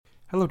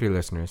Hello, dear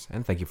listeners,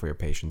 and thank you for your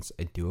patience.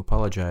 I do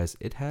apologize.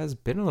 It has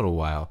been a little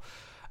while.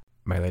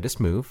 My latest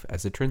move,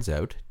 as it turns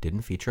out,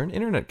 didn't feature an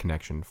internet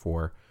connection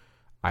for...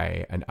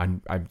 I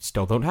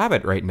still don't have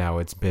it right now.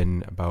 It's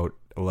been about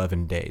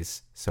 11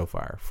 days so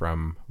far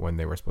from when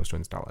they were supposed to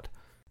install it.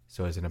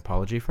 So as an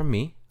apology from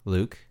me,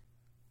 Luke,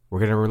 we're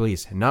going to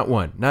release not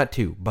 1, not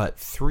 2, but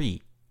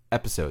 3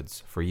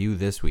 episodes for you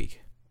this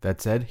week.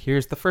 That said,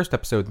 here's the first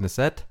episode in the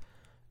set,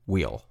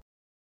 Wheel.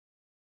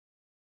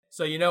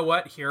 So you know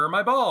what? Here are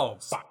my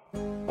balls.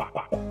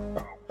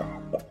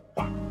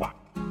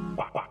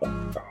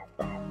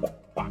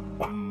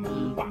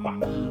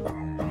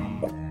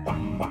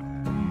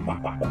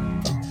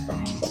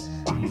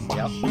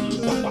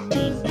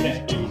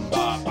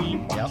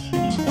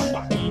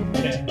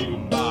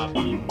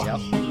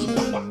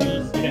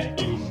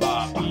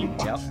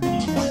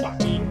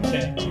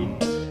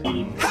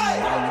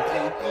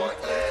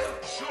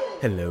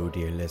 Hello,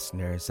 dear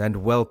listeners,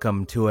 and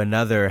welcome to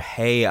another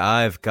Hey,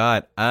 I've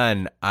Got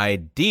an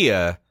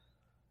Idea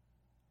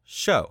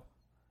show.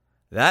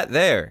 That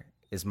there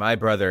is my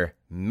brother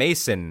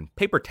Mason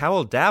Paper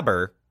Towel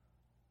Dabber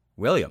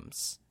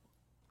Williams.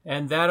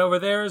 And that over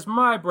there is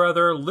my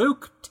brother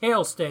Luke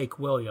Tailsteak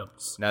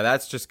Williams. Now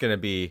that's just going to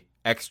be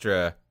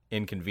extra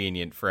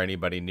inconvenient for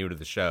anybody new to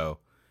the show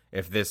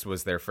if this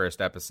was their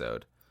first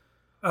episode.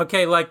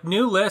 Okay, like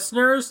new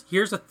listeners,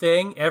 here's the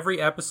thing.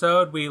 Every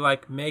episode we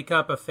make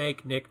up a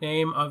fake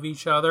nickname of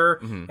each other,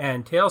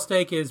 and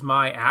Tailsteak is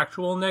my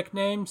actual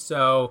nickname,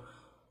 so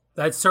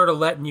that's sort of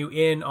letting you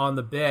in on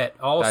the bit.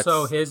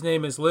 Also, his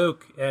name is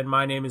Luke, and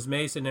my name is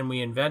Mason, and we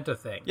invent a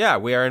thing. Yeah,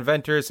 we are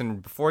inventors,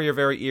 and before your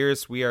very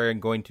ears, we are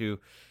going to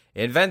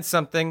invent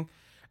something.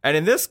 And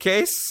in this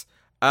case,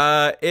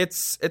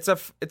 it's a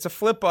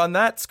flip on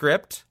that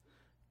script,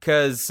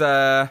 because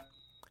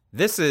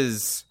this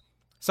is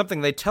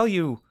something they tell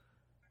you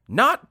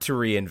not to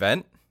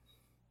reinvent.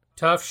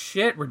 Tough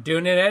shit, we're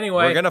doing it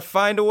anyway. We're going to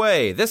find a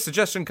way. This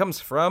suggestion comes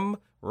from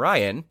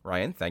Ryan.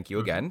 Ryan, thank you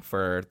again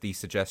for the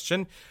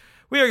suggestion.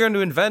 We are going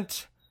to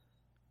invent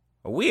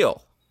a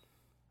wheel.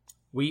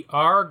 We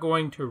are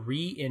going to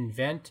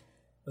reinvent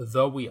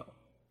the wheel.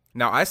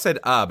 Now, I said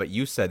but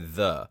you said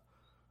the.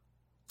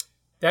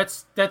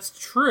 That's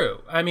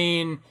true. I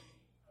mean,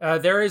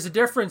 there is a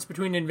difference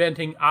between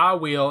inventing a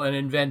wheel and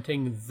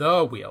inventing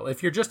the wheel.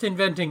 If you're just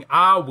inventing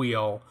a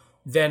wheel,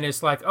 then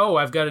it's like, oh,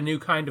 I've got a new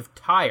kind of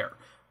tire.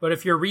 But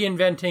if you're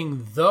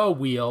reinventing the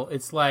wheel,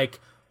 it's like,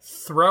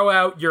 throw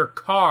out your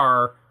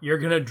car, you're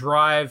going to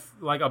drive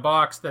like a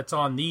box that's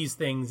on these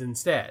things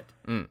instead.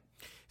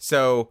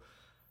 So,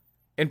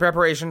 in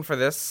preparation for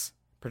this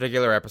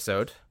particular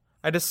episode,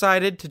 I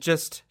decided to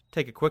just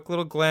take a quick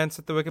little glance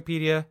at the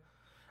Wikipedia.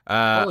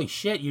 Holy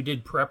shit, you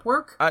did prep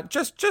work?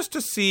 Just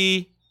to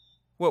see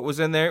what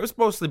was in there. It was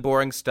mostly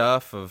boring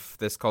stuff of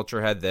this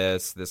culture had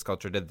this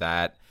culture did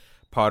that,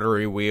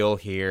 pottery wheel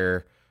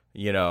here,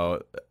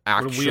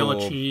 actual wheel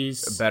of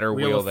cheese, better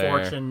wheel of there.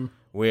 Fortune.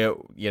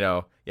 Wheel,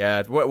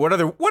 yeah. What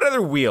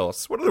other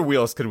wheels? What other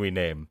wheels can we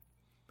name?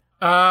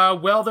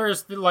 Well,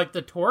 there's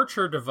the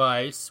torture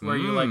device where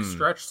you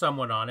stretch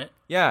someone on it.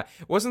 Yeah,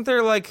 wasn't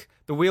there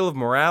the wheel of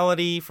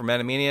morality from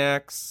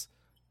Animaniacs?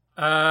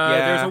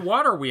 There's a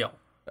water wheel.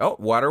 Oh,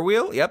 water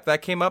wheel. Yep,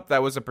 that came up.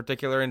 That was a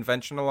particular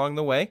invention along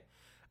the way.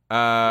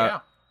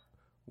 Yeah.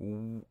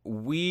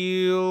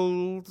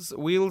 Wheels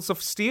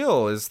of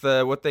steel is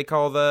what they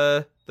call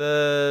the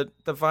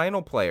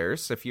vinyl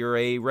players if you're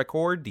a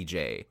record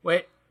DJ.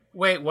 Wait,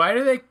 why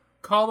do they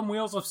call them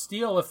wheels of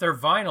steel if they're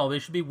vinyl? They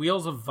should be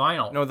wheels of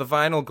vinyl. No, the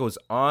vinyl goes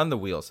on the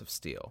wheels of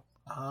steel.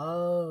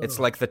 Oh. It's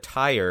like the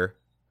tire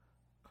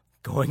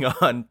going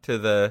on to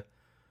the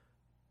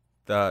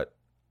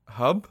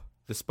hub,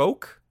 the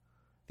spoke,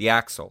 the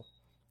axle.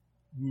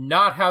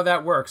 Not how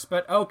that works,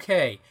 but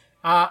okay.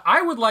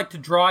 I would like to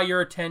draw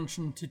your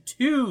attention to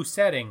 2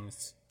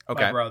 settings,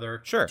 okay, my brother.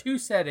 Sure. 2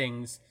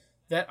 settings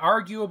that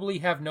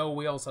arguably have no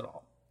wheels at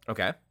all.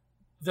 Okay.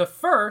 The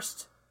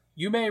first,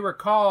 you may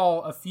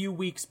recall a few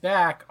weeks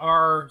back,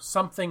 our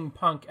Something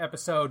Punk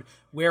episode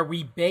where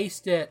we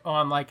based it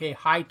on a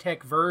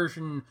high-tech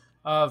version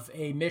of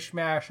a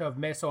mishmash of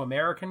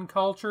Mesoamerican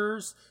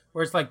cultures,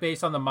 where it's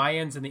based on the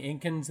Mayans and the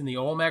Incans and the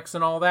Olmecs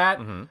and all that.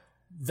 Mm-hmm.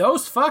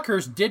 Those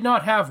fuckers did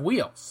not have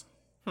wheels.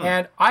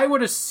 And I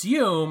would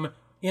assume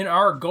in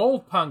our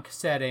Gold Punk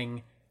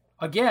setting,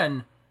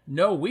 again,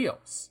 no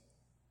wheels.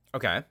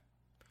 Okay.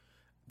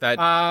 That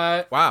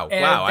wow,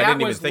 I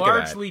didn't even think of that. That was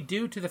largely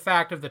due to the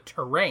fact of the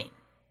terrain.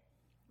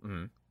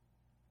 Mm-hmm.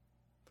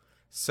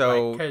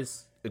 So,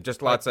 because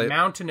just lots of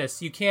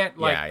mountainous, you can't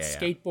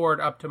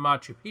skateboard up to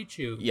Machu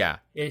Picchu. Yeah,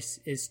 is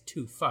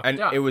too fucked and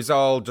up. It was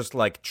all just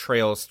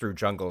trails through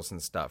jungles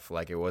and stuff.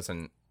 It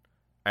wasn't.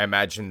 I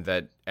imagine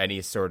that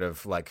any sort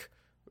of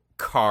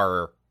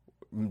car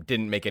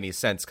didn't make any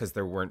sense because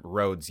there weren't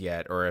roads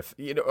yet, or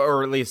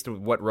or at least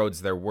what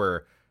roads there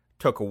were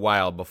took a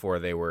while before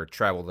they were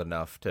traveled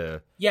enough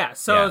to. Yeah,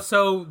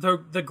 so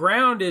the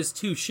ground is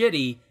too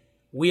shitty.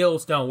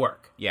 Wheels don't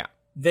work. Yeah,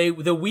 the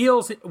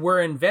wheels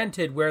were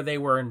invented where they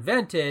were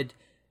invented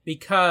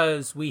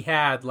because we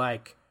had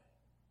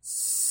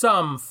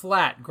some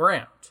flat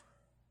ground.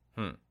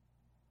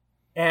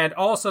 And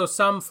also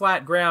some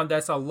flat ground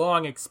that's a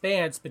long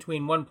expanse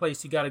between one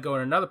place you got to go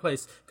and another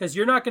place. Because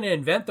you're not going to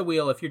invent the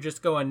wheel if you're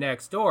just going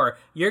next door.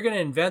 You're going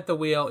to invent the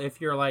wheel if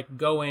you're like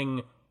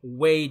going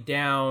way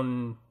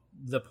down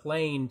the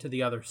plane to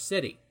the other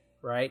city,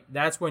 right?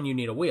 That's when you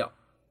need a wheel.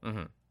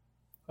 Mm-hmm.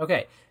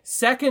 Okay,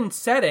 second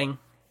setting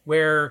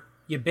where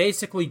you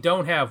basically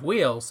don't have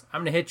wheels.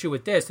 I'm going to hit you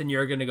with this and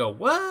you're going to go,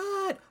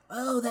 what?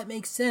 Oh, that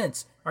makes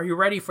sense. Are you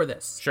ready for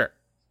this? Sure.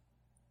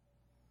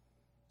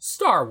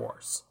 Star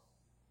Wars.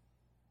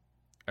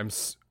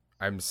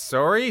 I'm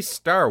sorry,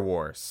 Star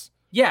Wars.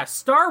 Yeah,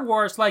 Star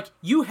Wars, like,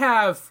 you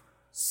have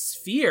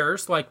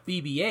spheres like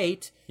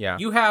BB-8. Yeah.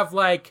 You have,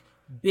 like,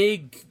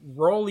 big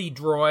rolly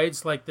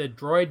droids like the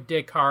droid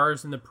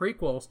Dekars in the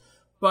prequels.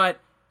 But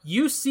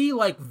you see,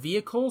 like,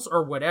 vehicles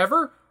or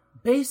whatever,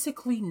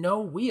 basically no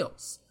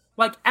wheels.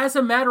 Like, as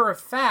a matter of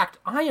fact,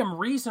 I am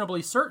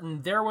reasonably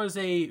certain there was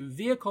a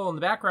vehicle in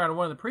the background of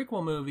one of the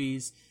prequel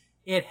movies.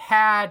 It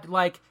had,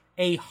 like,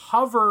 a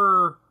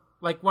hover,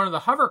 like one of the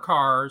hover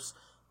cars,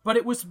 but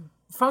it was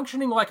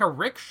functioning like a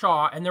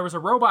rickshaw, and there was a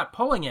robot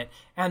pulling it,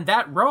 and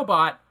that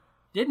robot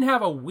didn't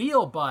have a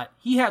wheel butt.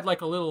 He had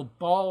like a little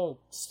ball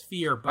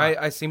sphere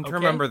butt. I seem to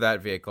remember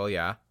that vehicle,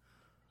 yeah.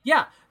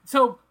 Yeah,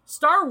 so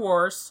Star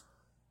Wars,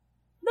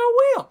 no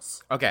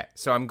wheels. Okay,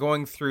 so I'm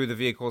going through the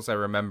vehicles I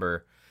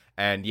remember,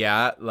 and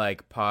yeah,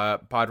 like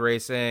pod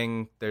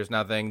racing, there's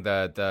nothing.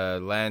 The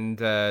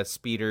land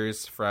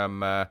speeders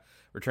from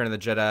Return of the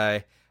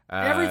Jedi.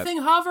 Everything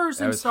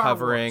hovers in Star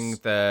hovering.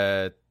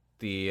 Wars.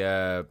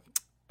 The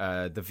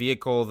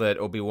vehicle that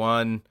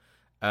Obi-Wan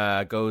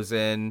goes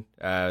in.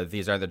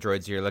 These are the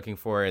droids you're looking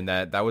for, and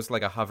that was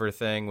like a hover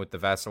thing with the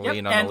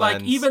Vaseline on and the like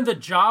lens. even the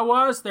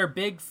Jawas, their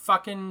big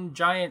fucking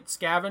giant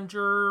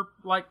scavenger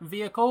like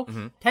vehicle,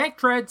 tank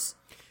treads.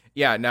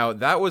 Yeah, now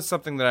that was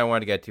something that I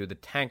wanted to get to, the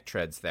tank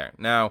treads there.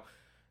 Now,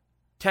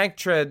 tank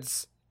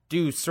treads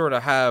do sort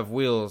of have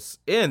wheels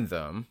in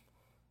them.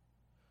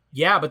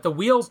 Yeah, but the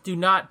wheels do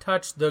not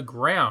touch the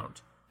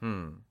ground.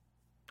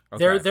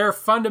 Okay. They're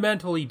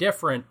fundamentally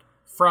different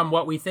from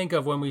what we think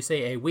of when we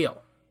say a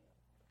wheel.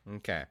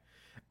 Okay.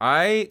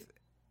 I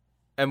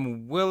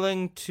am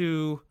willing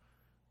to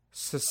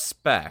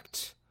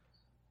suspect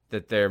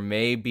that there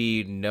may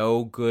be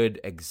no good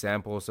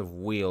examples of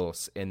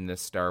wheels in the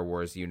Star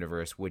Wars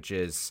universe, which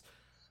is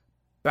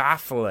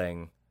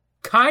baffling.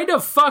 Kind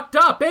of fucked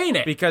up, ain't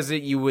it? Because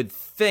you would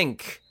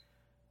think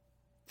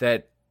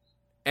that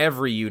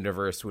every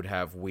universe would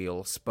have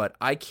wheels, but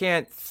I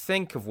can't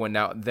think of one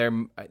now.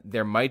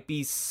 There might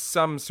be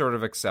some sort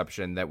of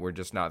exception that we're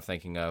just not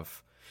thinking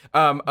of.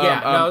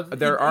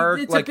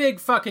 It's a big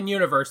fucking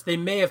universe. They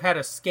may have had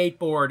a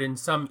skateboard in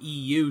some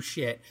EU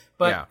shit,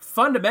 but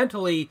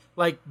fundamentally,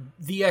 like,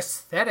 the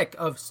aesthetic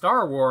of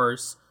Star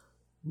Wars,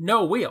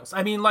 no wheels.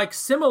 I mean, like,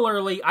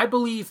 similarly, I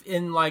believe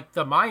in, like,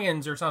 the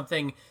Mayans or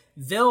something,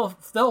 they'll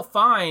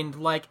find,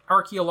 like,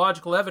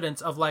 archaeological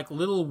evidence of, like,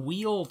 little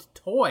wheeled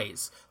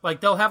toys.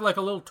 Like, they'll have, like,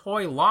 a little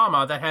toy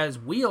llama that has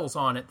wheels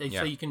on it,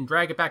 so you can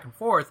drag it back and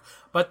forth,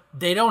 but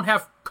they don't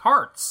have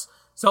carts.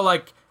 So,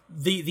 like,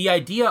 the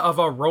idea of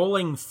a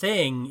rolling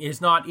thing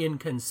is not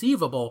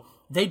inconceivable.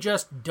 They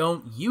just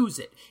don't use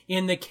it.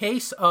 In the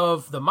case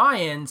of the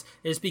Mayans,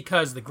 is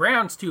because the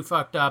ground's too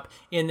fucked up.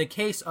 In the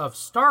case of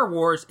Star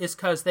Wars, it's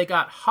because they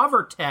got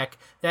hover tech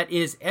that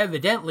is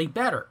evidently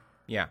better.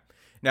 Yeah.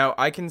 Now,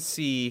 I can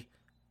see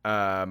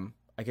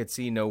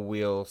no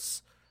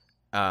wheels,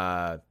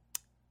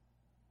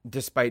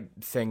 despite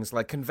things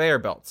like conveyor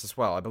belts as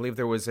well. I believe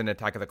there was in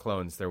Attack of the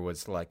Clones, there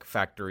was like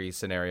factory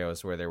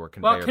scenarios where there were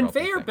conveyor belts. Well,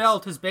 conveyor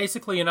belt is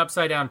basically an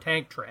upside down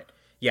tank tread.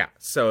 Yeah,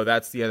 so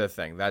that's the other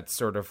thing. That's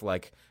sort of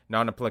like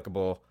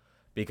non-applicable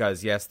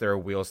because, yes, there are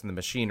wheels in the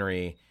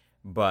machinery,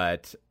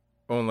 but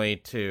only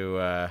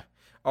to...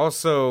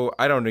 Also,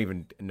 I don't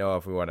even know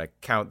if we want to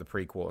count the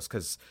prequels,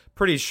 because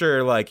pretty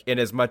sure, like, in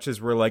as much as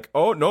we're like,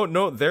 oh,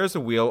 no, there's a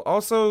wheel.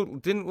 Also,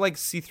 didn't, like,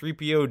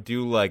 C-3PO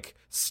do, like,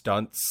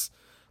 stunts?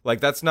 Like,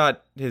 that's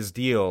not his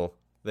deal.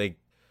 Like,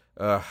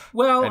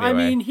 well, anyway. I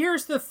mean,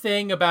 here's the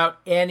thing about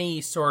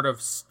any sort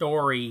of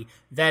story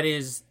that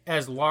is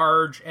as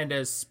large and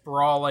as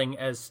sprawling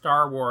as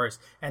Star Wars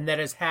and that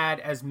has had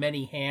as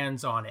many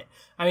hands on it.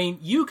 I mean,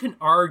 you can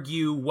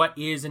argue what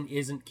is and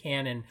isn't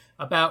canon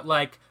about,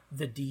 like,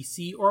 the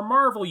DC or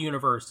Marvel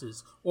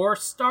universes or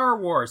Star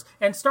Wars.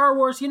 And Star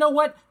Wars, you know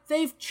what?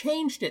 They've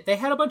changed it. They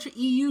had a bunch of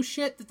EU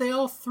shit that they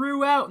all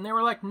threw out and they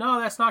were like, no,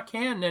 that's not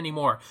canon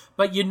anymore.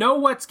 But you know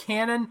what's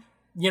canon,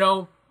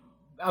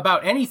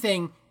 about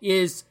anything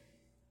is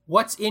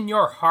what's in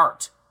your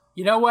heart.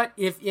 You know what?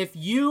 If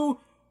you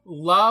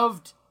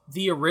loved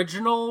the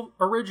original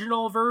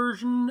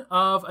version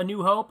of A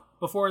New Hope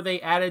before they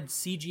added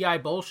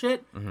CGI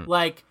bullshit,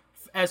 like,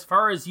 as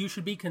far as you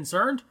should be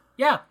concerned,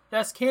 yeah,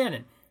 that's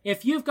canon.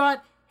 If you've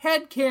got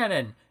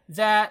headcanon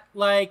that,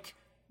 like,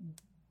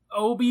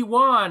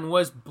 Obi-Wan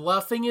was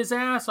bluffing his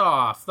ass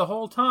off the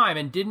whole time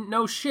and didn't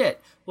know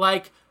shit,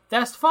 like,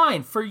 That's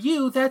fine. For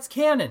you, that's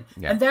canon.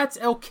 Yeah. And that's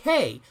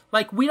okay.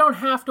 Like, we don't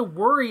have to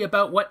worry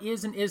about what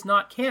is and is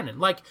not canon.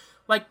 Like,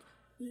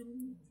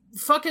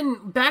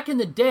 fucking back in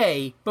the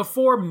day,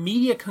 before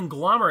media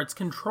conglomerates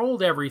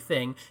controlled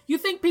everything, you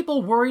think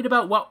people worried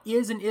about what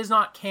is and is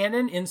not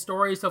canon in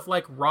stories of,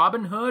 like,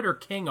 Robin Hood or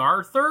King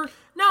Arthur?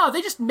 No,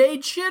 they just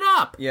made shit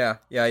up. Yeah.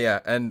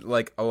 And,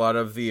 like, a lot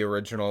of the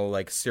original,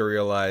 like,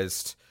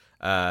 serialized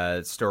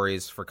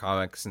stories for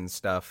comics and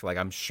stuff, like,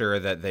 I'm sure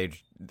that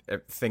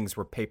things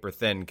were paper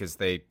thin because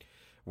they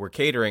were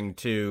catering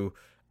to,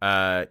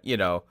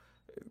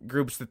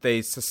 groups that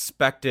they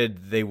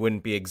suspected they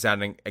wouldn't be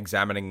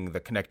examining the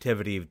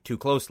connectivity too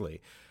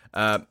closely.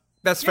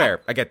 That's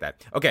fair. I get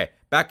that. Okay,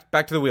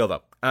 back to the wheel,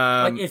 though.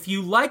 Like, if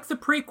you like the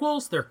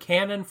prequels, they're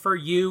canon for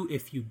you.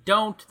 If you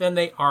don't, then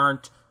they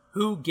aren't.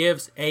 Who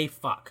gives a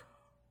fuck?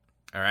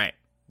 All right.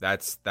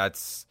 That's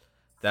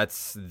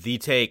the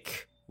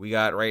take we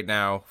got right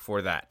now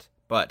for that.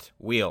 But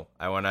wheel.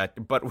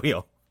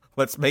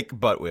 Let's make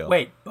butt wheel.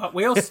 Wait, butt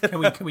wheels?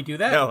 Can we do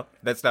that? No,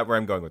 that's not where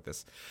I'm going with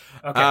this.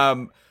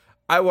 Okay.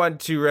 I want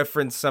to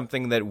reference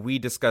something that we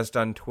discussed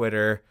on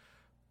Twitter.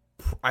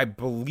 I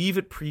believe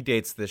it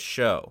predates this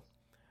show.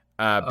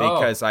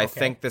 Because I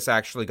think this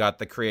actually got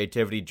the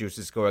creativity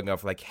juices going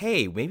of like,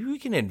 hey, maybe we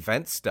can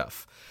invent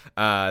stuff.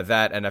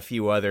 That and a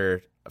few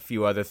other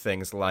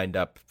things lined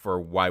up for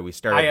why we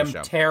started the show.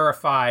 I am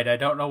terrified. I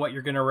don't know what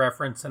you're going to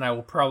reference, and I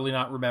will probably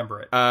not remember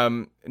it.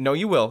 No,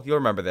 you will. You'll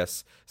remember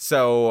this.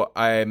 So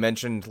I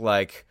mentioned,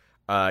 like,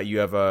 you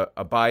have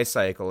a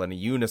bicycle and a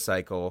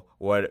unicycle.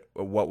 What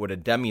would a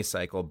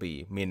demicycle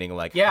be? Meaning,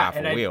 like, half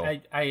a wheel.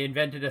 I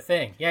invented a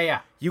thing. Yeah.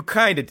 You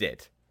kind of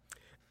did.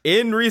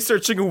 In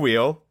researching a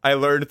wheel, I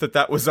learned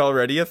that was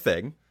already a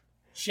thing.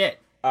 Shit.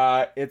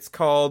 It's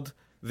called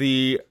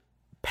the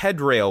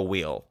Pedrail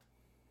wheel.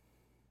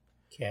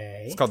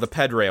 Okay. It's called the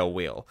Pedrail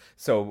wheel.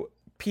 So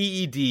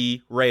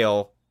PED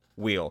rail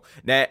wheel.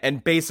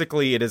 And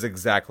basically it is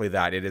exactly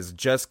that. It is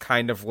just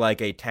kind of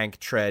like a tank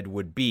tread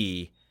would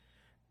be.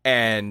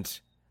 And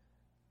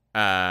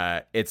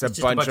it's a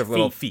bunch of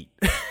little feet.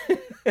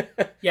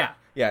 Yeah.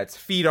 Yeah, it's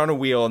feet on a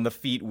wheel and the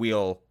feet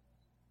wheel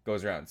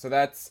goes around. So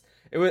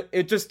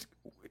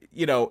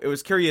it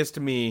was curious to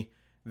me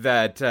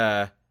that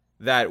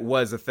that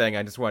was a thing.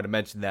 I just wanted to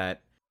mention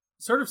that.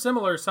 Sort of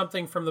similar,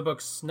 something from the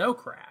book Snow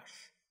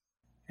Crash.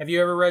 Have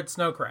you ever read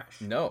Snow Crash?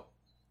 No.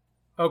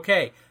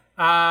 Okay.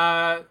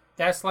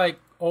 That's like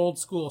old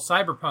school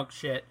cyberpunk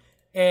shit.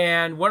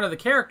 And one of the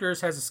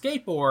characters has a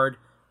skateboard,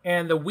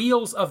 and the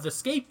wheels of the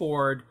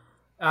skateboard,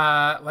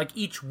 like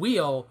each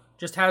wheel,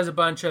 just has a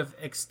bunch of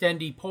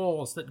extendy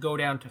poles that go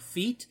down to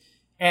feet.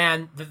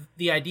 And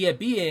the idea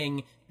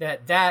being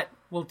that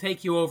will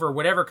take you over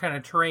whatever kind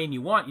of terrain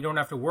you want. You don't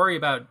have to worry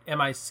about, am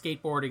I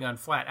skateboarding on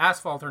flat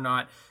asphalt or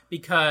not?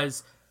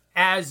 Because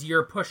as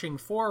you're pushing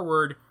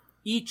forward,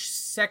 each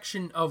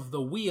section of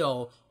the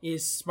wheel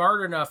is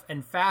smart enough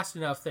and fast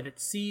enough that it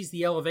sees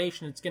the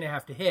elevation it's going to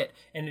have to hit,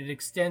 and it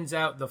extends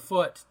out the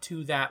foot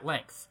to that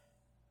length.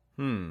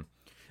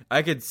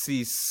 I could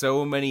see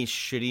so many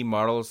shitty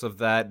models of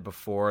that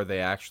before they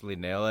actually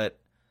nail it.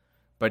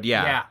 But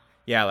yeah,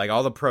 like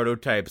all the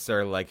prototypes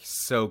are like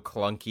so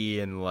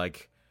clunky and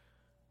like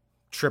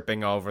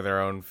tripping over their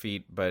own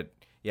feet. But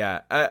yeah,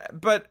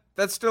 but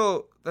that's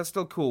still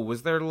cool.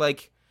 Was there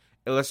like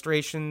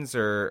illustrations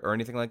or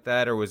anything like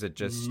that, or was it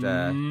just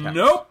text?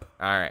 Nope.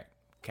 All right.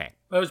 Okay.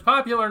 It was a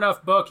popular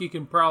enough book, you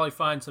can probably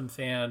find some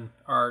fan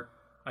art,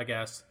 I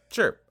guess.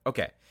 Sure.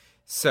 Okay.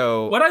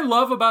 So what I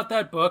love about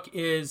that book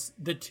is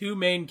the two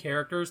main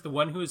characters. The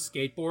one who is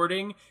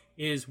skateboarding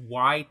is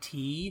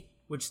YT,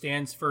 which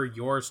stands for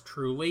yours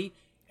truly,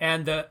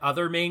 and the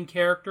other main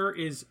character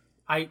is,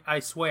 I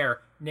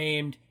swear,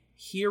 named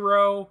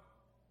Hiro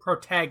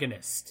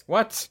Protagonist.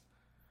 What?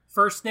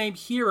 First name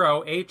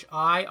Hiro,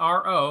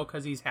 Hiro,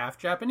 because he's half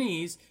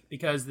Japanese,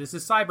 because this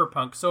is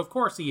cyberpunk, so of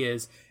course he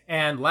is.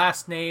 And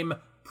last name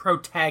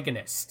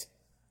Protagonist.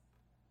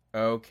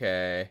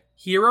 Okay.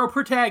 Hiro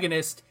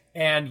Protagonist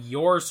and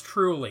yours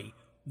truly.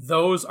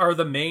 Those are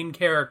the main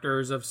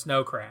characters of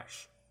Snow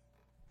Crash.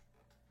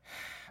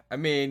 I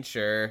mean,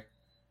 sure.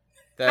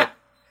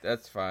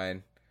 That's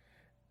fine.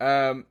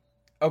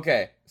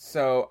 Okay,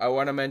 so I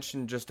want to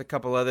mention just a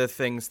couple other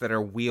things that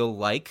are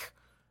wheel-like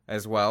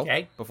as well,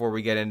 before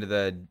we get into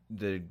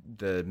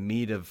the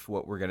meat of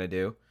what we're gonna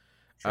do.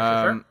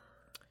 Sure.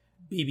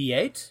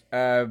 BB-8?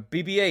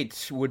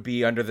 BB-8 would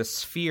be under the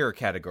sphere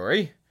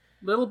category.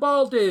 Little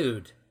ball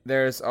dude.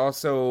 There's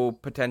also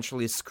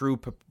potentially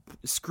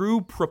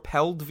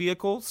screw-propelled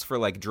vehicles for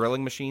like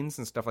drilling machines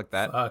and stuff like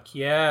that. Fuck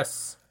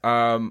yes.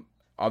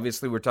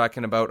 Obviously, we're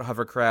talking about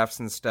hovercrafts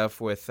and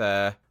stuff with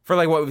for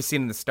like what we've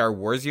seen in the Star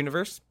Wars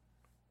universe.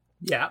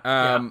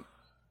 Yeah.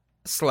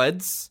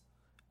 Sleds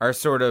are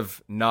sort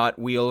of not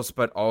wheels,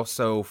 but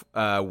also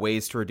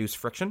ways to reduce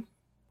friction,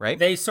 right?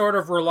 They sort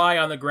of rely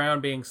on the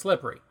ground being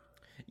slippery.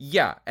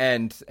 Yeah,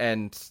 and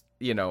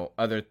you know,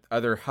 other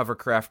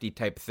hovercrafty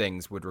type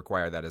things would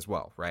require that as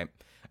well, right?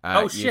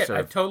 Oh shit!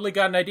 I've totally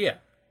got an idea.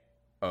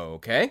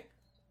 Okay.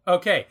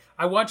 Okay,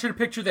 I want you to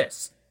picture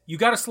this. you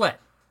got a sled.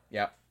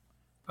 Yeah.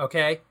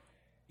 Okay?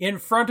 In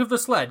front of the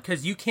sled,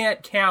 because you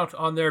can't count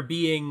on there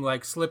being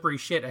like slippery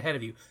shit ahead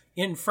of you.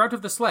 In front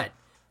of the sled,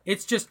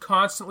 it's just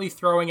constantly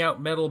throwing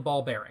out metal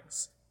ball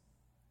bearings.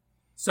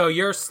 So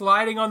you're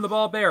sliding on the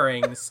ball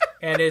bearings,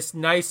 and it's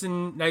nice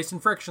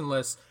and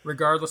frictionless,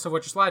 regardless of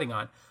what you're sliding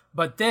on.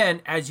 But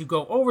then, as you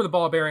go over the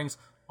ball bearings,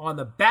 on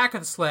the back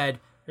of the sled,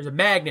 there's a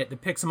magnet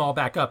that picks them all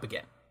back up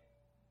again.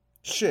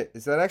 Shit,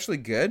 is that actually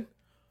good?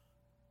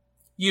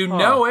 You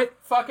know it.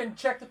 Fucking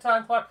check the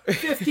time clock.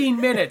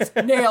 15 minutes.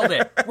 Nailed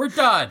it. We're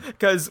done.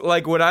 Because,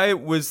 like, when I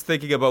was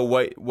thinking about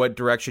what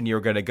direction you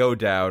were going to go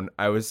down,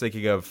 I was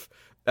thinking of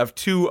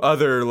two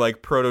other,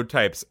 like,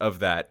 prototypes of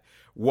that.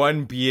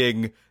 One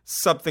being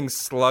something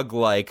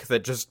slug-like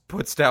that just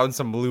puts down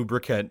some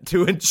lubricant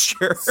to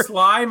ensure...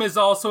 Slime is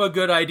also a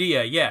good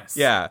idea, yes.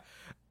 Yeah.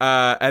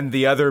 And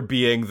the other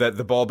being that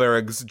the ball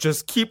bearings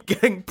just keep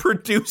getting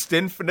produced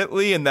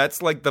infinitely, and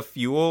that's like the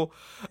fuel.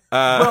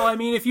 Well, I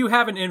mean, if you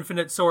have an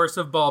infinite source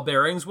of ball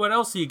bearings, what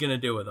else are you going to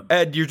do with them?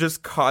 And you're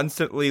just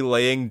constantly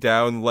laying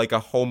down like a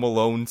Home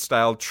Alone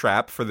style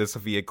trap for this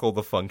vehicle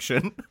to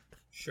function.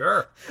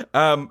 Sure.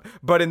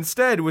 But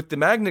instead, with the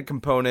magnet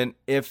component,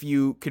 if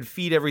you could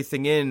feed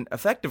everything in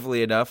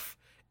effectively enough,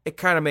 it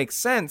kind of makes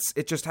sense.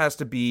 It just has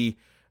to be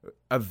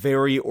a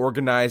very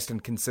organized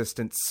and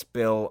consistent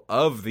spill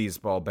of these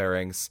ball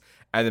bearings,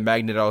 and the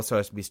magnet also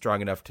has to be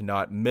strong enough to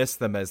not miss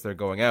them as they're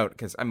going out,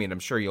 because, I mean, I'm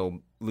sure you'll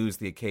lose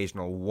the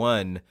occasional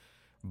one,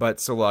 but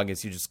so long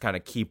as you just kind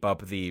of keep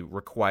up the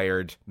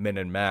required min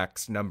and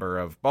max number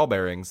of ball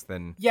bearings,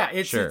 then yeah,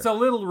 it's a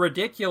little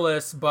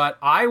ridiculous, but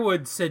I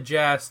would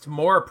suggest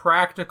more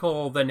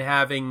practical than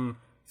having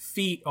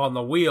feet on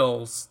the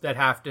wheels that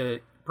have to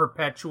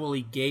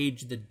perpetually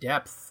gauge the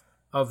depth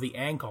of the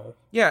ankle.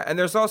 Yeah, and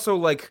there's also,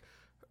 like,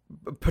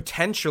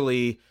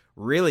 potentially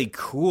really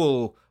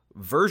cool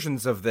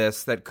versions of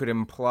this that could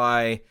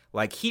imply,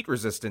 like, heat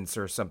resistance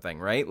or something,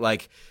 right?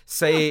 Like,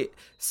 say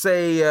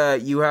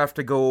you have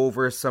to go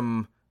over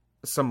some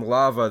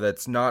lava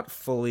that's not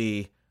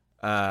fully,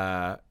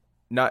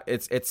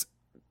 it's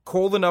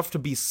cold enough to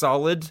be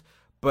solid,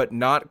 but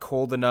not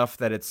cold enough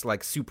that it's,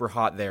 like, super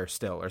hot there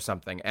still or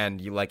something, and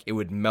it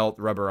would melt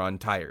rubber on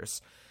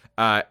tires.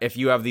 If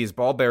you have these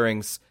ball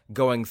bearings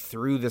going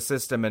through the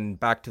system and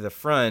back to the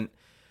front,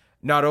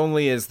 not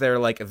only is there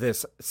like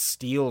this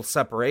steel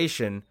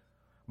separation,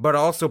 but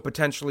also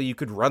potentially you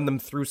could run them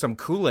through some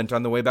coolant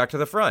on the way back to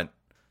the front.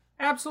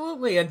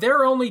 Absolutely, and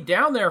they're only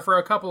down there for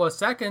a couple of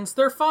seconds.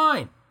 They're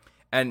fine.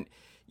 And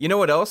you know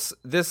what else?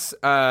 This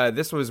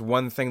was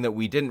one thing that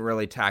we didn't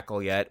really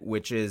tackle yet,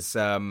 which is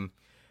a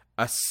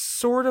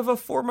sort of a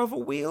form of a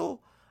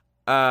wheel.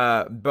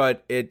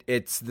 But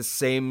it's the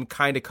same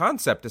kind of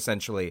concept,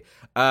 essentially.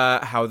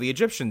 How the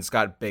Egyptians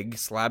got big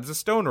slabs of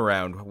stone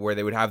around, where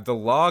they would have the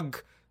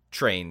log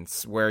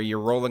trains, where you're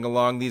rolling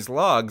along these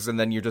logs, and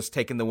then you're just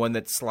taking the one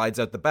that slides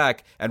out the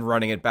back and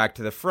running it back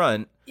to the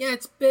front. Yeah,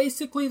 it's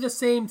basically the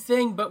same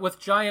thing, but with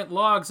giant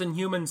logs and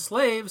human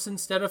slaves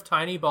instead of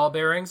tiny ball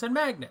bearings and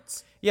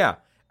magnets. Yeah,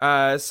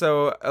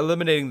 so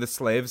eliminating the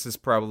slaves is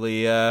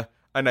probably a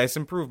nice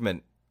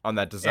improvement on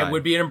that design. It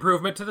would be an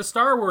improvement to the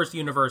Star Wars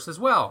universe as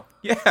well.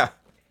 Yeah.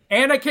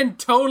 Anakin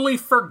totally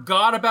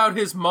forgot about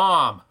his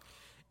mom.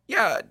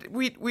 Yeah,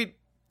 we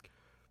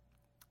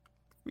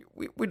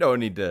don't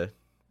need to.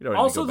 We don't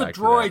also, need to go the back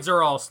droids to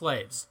are all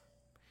slaves.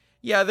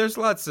 Yeah, there's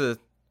lots of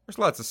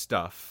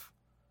stuff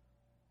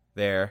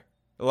there.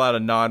 A lot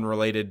of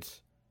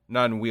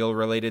non-wheel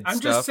related stuff. I'm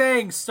just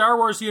saying, Star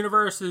Wars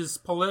universe is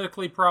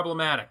politically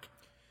problematic.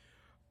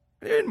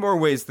 In more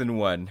ways than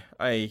one.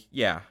 I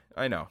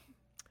know.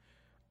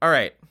 All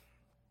right.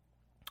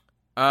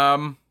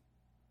 Are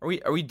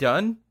we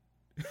done?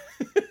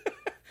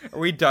 Are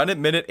we done at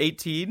minute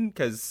 18?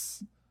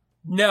 Cuz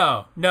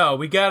No,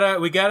 we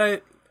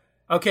gotta.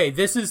 Okay,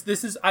 this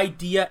is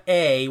idea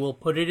A. We'll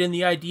put it in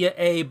the idea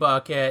A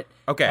bucket.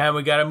 Okay, and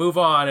we gotta move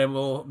on, and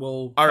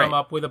we'll come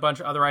up with a bunch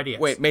of other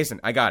ideas. Wait, Mason,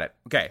 I got it.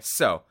 Okay,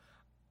 so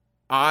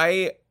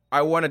I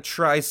want to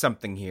try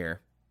something here.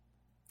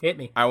 Hit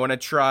me. I want to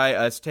try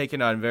us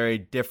taking on very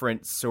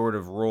different sort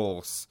of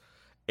roles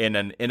in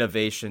an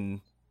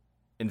invention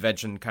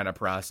kind of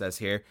process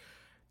here.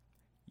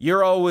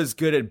 You're always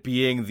good at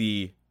being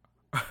the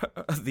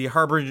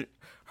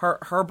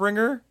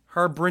harbinger.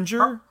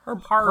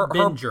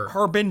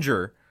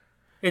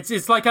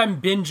 It's like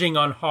I'm binging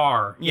on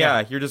har.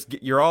 Yeah,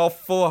 you're all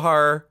full of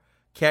har.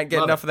 Can't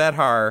get enough of that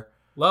har.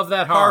 Love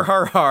that har.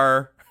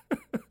 Har.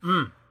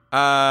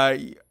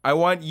 I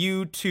want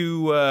you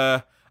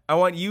to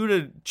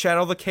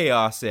channel the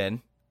chaos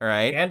in. All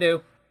right. Can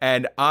do.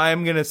 And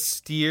I'm gonna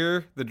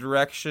steer the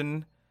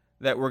direction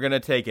that we're gonna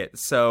take it.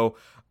 So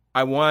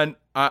I want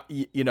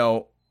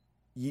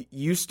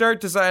you start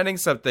designing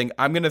something.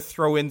 I'm gonna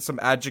throw in some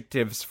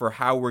adjectives for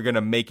how we're gonna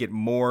make it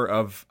more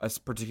of a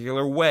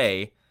particular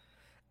way,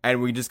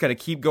 and we just gotta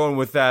keep going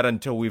with that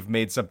until we've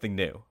made something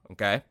new.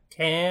 Okay?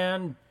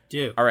 Can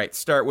do. All right.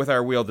 Start with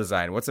our wheel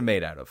design. What's it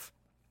made out of?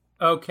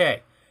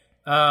 Okay.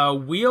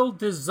 Wheel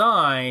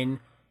design.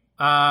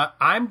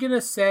 I'm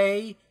gonna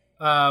say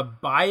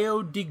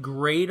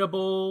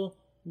biodegradable,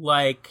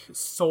 like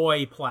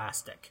soy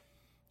plastic.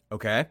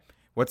 Okay.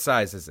 What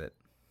size is it?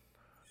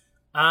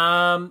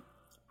 I'm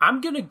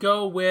gonna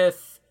go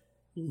with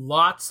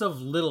lots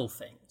of little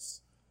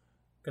things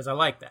because I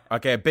like that.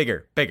 Okay,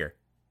 bigger.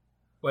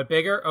 What,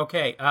 bigger?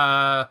 Okay.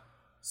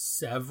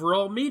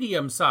 Several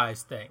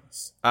medium-sized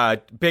things.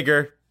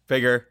 Bigger.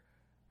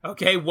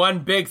 Okay, one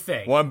big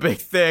thing. One big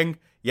thing.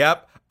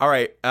 Yep. All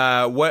right.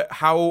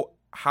 How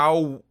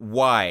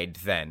wide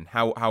then?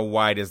 How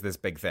wide is this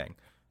big thing?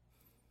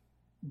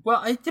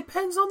 Well, it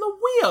depends on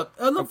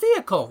the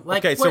vehicle.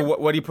 Like, okay, so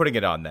what are you putting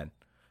it on then?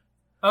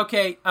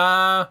 Okay,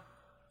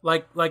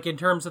 like in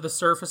terms of the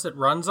surface it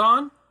runs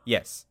on?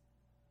 Yes.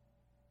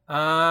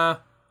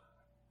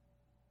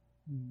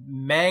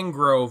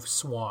 Mangrove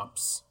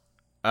swamps.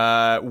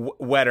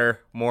 Wetter,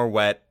 more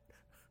wet.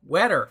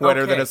 Wetter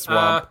okay. Than a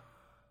swamp.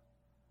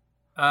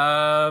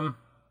 A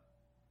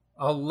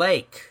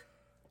lake.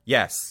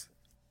 Yes,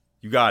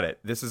 you got it.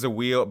 This is a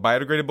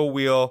biodegradable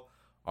wheel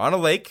on a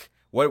lake.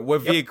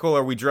 What vehicle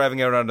are we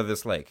driving out onto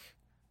this lake?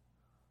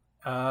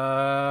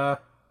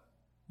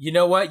 You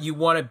know what? You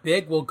want it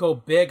big? We'll go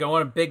big. I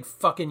want a big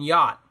fucking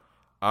yacht.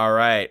 All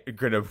right,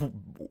 gonna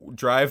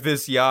drive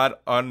this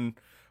yacht on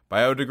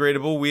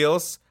biodegradable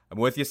wheels. I'm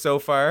with you so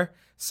far.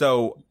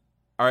 So,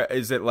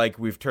 is it like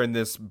we've turned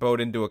this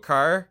boat into a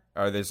car?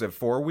 Or is it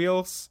 4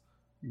 wheels?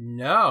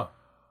 No.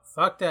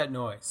 Fuck that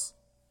noise.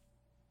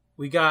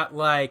 We got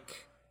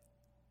like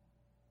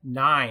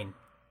 9.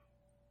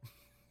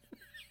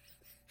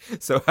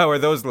 So how are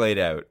those laid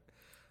out?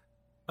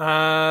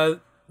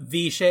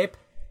 V shape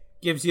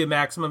gives you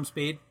maximum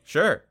speed.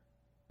 Sure.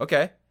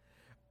 Okay.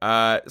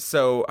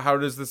 So how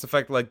does this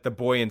affect like the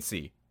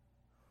buoyancy?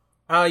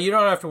 You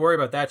don't have to worry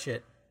about that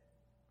shit.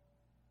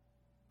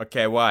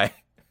 Okay, why?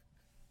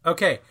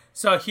 Okay,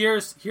 so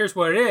here's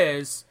what it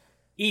is.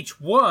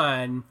 Each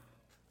one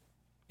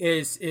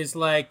is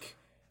like,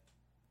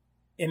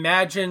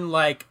 imagine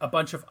like a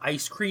bunch of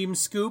ice cream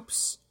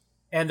scoops,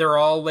 and they're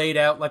all laid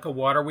out like a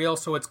water wheel,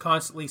 so it's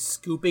constantly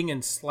scooping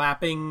and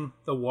slapping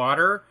the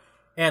water.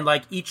 And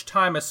like each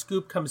time a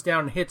scoop comes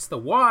down and hits the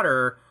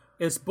water,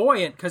 it's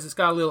buoyant because it's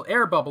got a little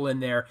air bubble in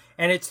there,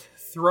 and it's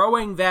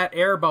throwing that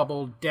air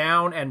bubble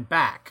down and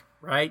back,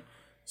 right?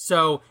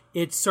 So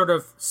it's sort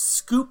of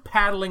scoop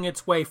paddling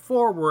its way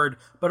forward,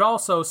 but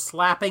also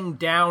slapping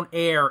down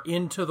air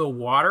into the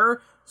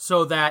water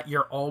so that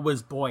you're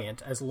always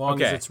buoyant as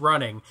long as it's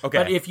running. Okay.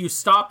 But if you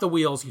stop the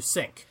wheels, you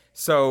sink.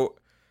 So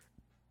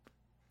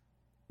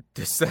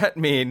does that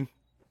mean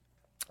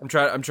I'm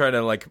trying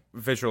to like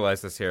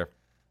visualize this here.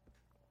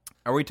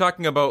 Are we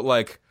talking about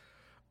like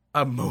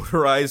a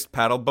motorized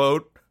paddle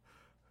boat?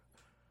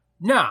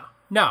 No.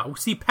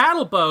 See,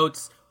 paddle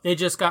boats, they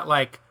just got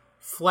like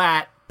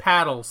flat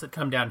paddles that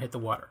come down and hit the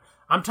water.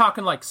 I'm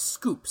talking like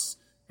scoops.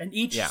 And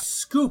each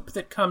scoop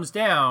that comes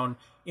down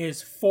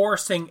is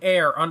forcing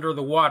air under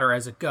the water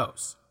as it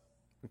goes.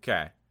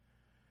 Okay.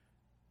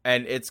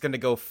 And it's going to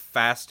go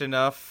fast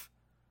enough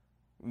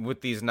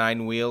with these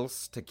 9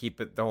 wheels to keep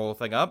the whole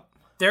thing up?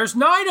 There's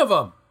 9 of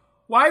them.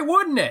 Why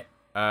wouldn't it?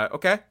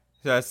 Okay.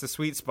 So that's the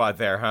sweet spot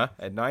there, huh?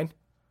 At 9?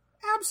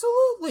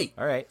 Absolutely.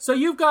 All right. So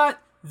you've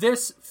got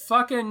this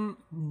fucking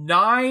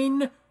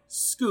 9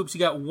 scoops. You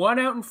got one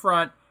out in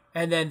front,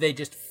 and then they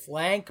just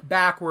flank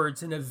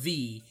backwards in a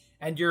V.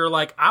 And you're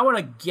like, I want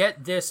to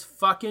get this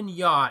fucking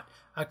yacht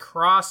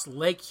across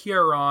Lake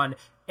Huron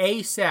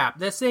ASAP.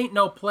 This ain't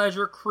no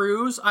pleasure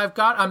cruise. I've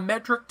got a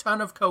metric ton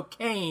of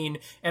cocaine,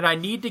 and I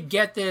need to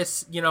get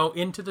this,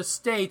 into the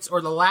States, or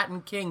the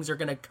Latin Kings are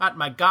going to cut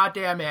my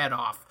goddamn head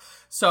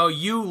off. So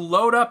you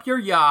load up your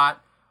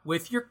yacht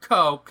with your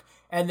coke,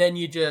 and then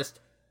you just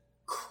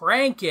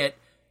crank it.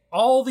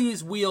 All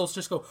these wheels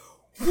just go,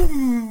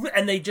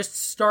 and they just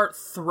start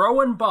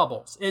throwing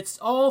bubbles. It's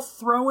all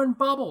throwing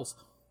bubbles.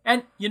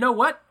 And you know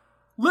what?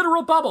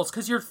 Literal bubbles,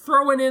 because you're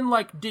throwing in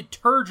like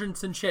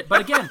detergents and shit.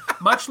 But again,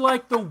 much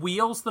like the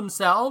wheels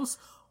themselves,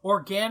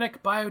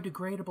 organic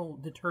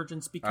biodegradable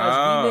detergents,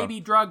 because we may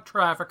be drug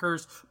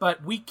traffickers,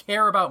 but we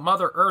care about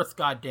Mother Earth,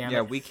 goddammit.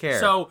 Yeah, we care.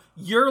 So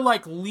you're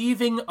like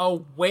leaving a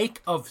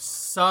wake of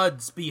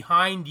suds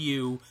behind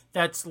you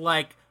that's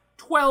like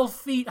 12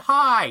 feet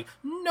high.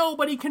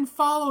 Nobody can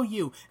follow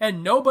you,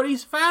 and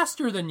nobody's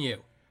faster than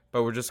you.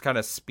 But we're just kind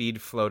of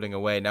speed floating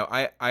away. Now,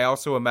 I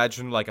also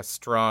imagine like a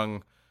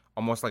strong,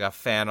 almost like a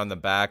fan on the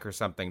back or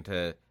something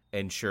to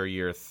ensure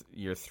you're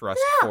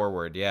thrust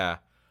forward. Yeah,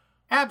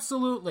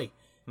 absolutely.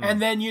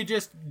 And then you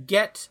just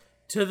get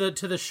to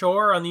the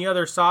shore on the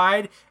other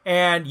side,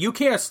 and you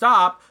can't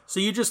stop,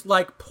 so you just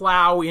like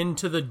plow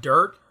into the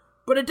dirt.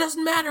 But it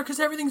doesn't matter because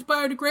everything's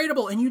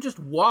biodegradable, and you just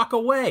walk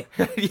away.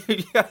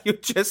 Yeah, you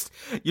just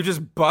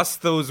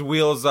bust those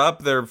wheels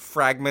up. There are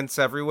fragments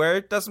everywhere.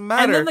 It doesn't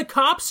matter. And then the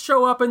cops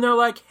show up, and they're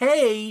like,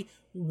 "Hey,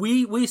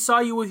 we saw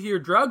you with your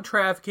drug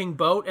trafficking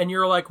boat," and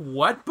you're like,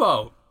 "What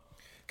boat?"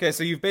 Okay,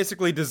 so you've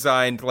basically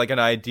designed like an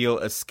ideal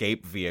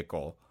escape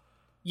vehicle.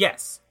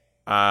 Yes.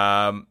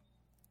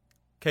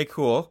 Okay,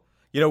 cool.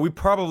 We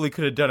probably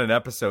could have done an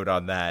episode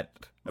on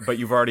that. but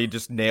you've already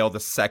just nailed a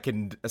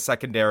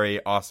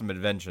secondary awesome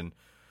invention.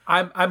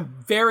 I'm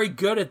very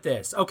good at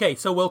this. Okay,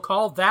 so we'll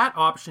call that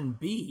option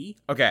B.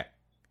 Okay,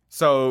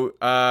 so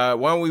why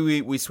don't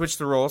we switch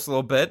the roles a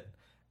little bit?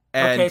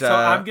 And, okay, so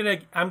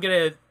I'm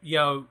gonna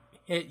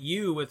hit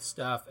you with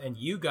stuff, and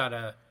you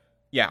gotta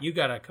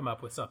come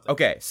up with something.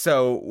 Okay,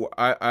 so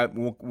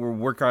we'll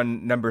work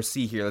on number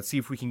C here. Let's see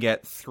if we can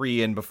get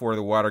 3 in before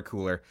the water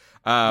cooler.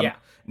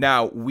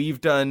 Now we've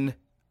done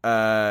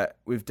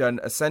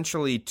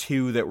essentially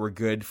 2 that were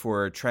good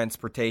for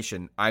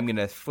transportation. I'm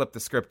gonna flip the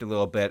script a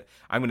little bit.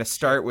 I'm gonna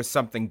start with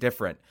something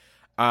different.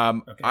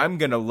 Okay. I'm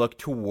gonna look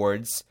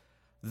towards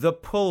the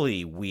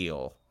pulley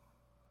wheel.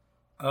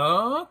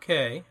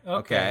 Okay.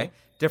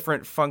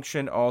 Different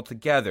function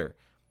altogether.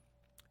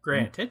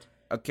 Granted.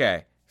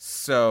 Okay,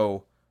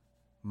 so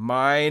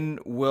mine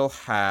will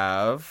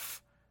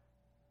have,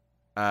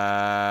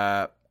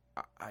 I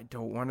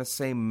don't want to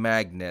say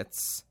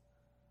magnets.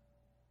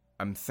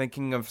 I'm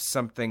thinking of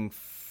something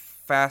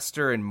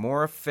faster and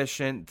more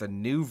efficient, the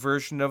new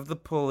version of the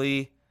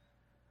pulley.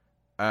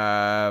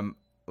 Let's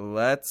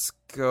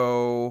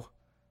go.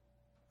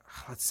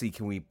 Let's see,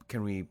 can we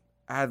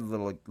add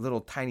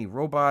little tiny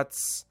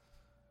robots?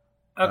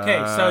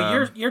 Okay,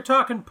 so you're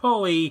talking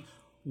pulley.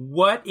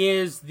 What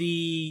is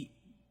the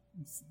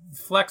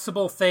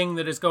flexible thing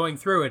that is going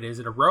through it? Is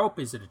it a rope?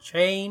 Is it a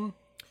chain?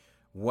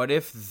 What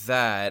if this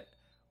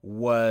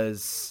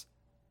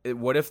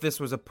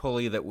was a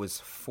pulley that was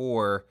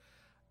for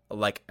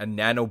like a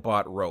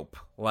nanobot rope,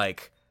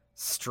 like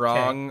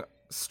strong,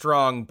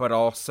 but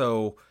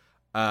also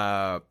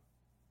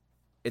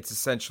it's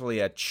essentially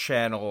a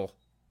channel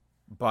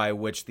by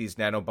which these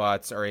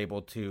nanobots are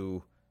able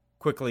to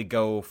quickly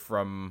go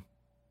from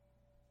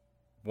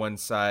one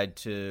side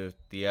to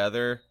the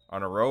other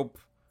on a rope.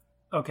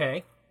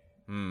 Okay.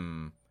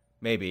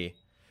 Maybe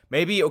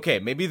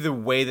the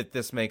way that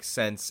this makes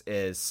sense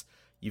is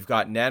you've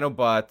got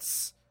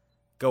nanobots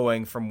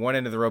going from one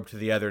end of the rope to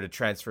the other to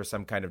transfer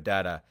some kind of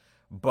data.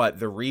 But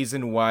the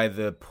reason why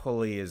the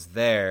pulley is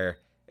there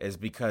is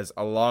because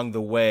along the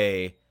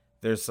way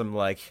there's some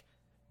like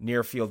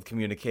near field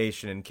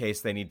communication in case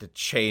they need to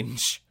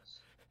change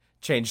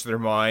their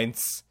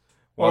minds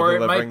while or it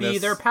delivering might be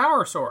their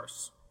power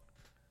source.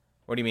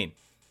 What do you mean?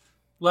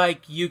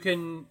 Like you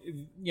can,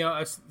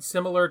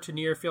 similar to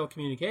near field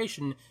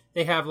communication,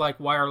 they have like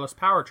wireless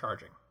power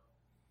charging.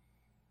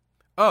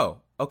 Oh,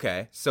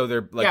 okay. So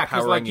they're like powering each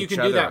other. Yeah, because you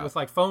can do that with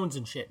like phones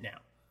and shit now.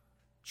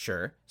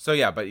 Sure. So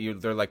yeah, but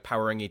they're like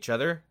powering each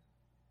other.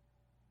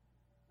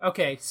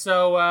 Okay,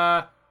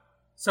 so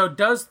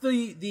does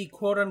the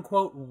quote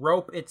unquote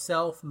rope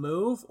itself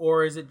move,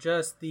 or is it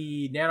just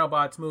the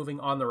nanobots moving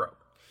on the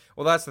rope?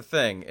 Well, that's the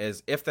thing,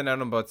 is if the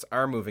nanobots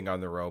are moving on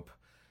the rope,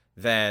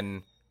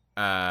 then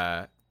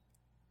the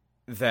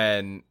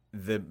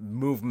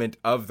movement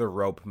of the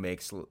rope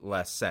makes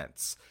less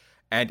sense.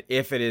 And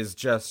if it is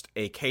just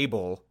a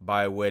cable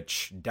by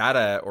which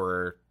data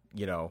or,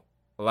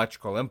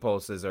 electrical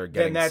impulses are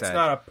getting sent, then that's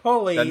not a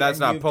pulley. Then that's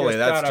not a pulley.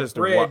 That's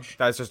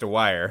just a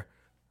wire.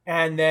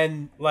 And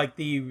then, like,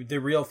 the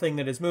real thing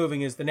that is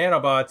moving is the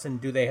nanobots,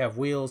 and do they have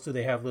wheels? Do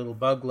they have little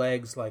bug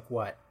legs? Like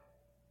what?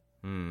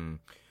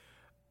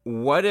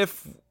 What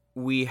if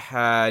we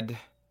had...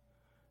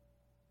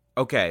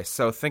 Okay,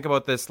 so think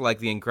about this like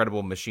the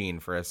Incredible Machine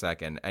for a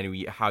second,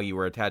 and how you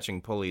were attaching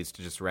pulleys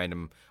to just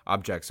random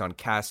objects on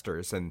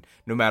casters, and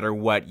no matter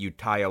what, you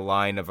tie a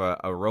line of a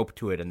rope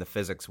to it, and the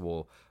physics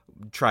will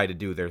try to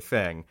do their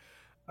thing.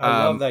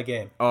 I love that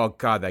game. Oh,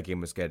 God, that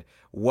game was good.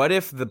 What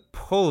if the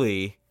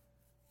pulley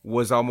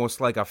was almost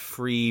like a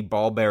free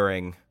ball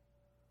bearing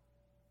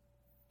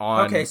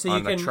on, so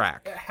you can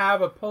track?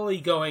 Have a pulley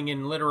going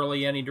in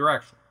literally any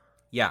direction.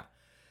 Yeah,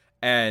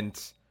 and...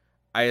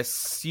 I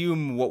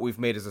assume what we've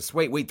made is a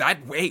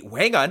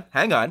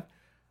hang on.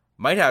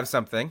 Might have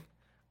something.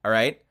 All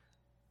right.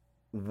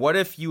 What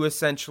if you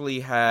essentially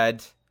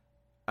had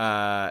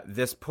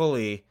this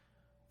pulley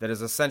that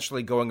is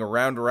essentially going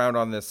around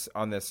on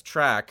this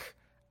track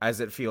as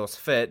it feels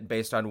fit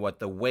based on what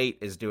the weight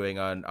is doing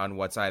on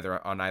what's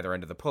either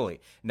end of the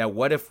pulley. Now,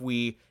 what if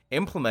we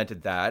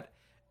implemented that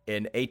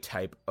in a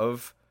type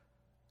of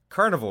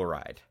carnival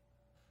ride?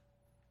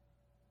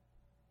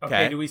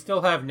 Okay, do we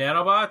still have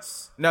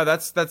nanobots? No,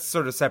 that's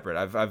sort of separate.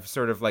 I've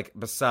sort of like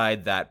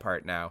beside that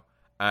part now.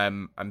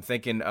 I'm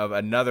thinking of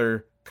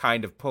another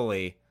kind of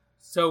pulley.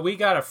 So we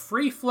got a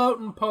free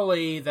floating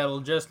pulley that'll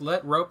just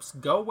let ropes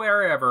go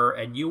wherever,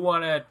 and you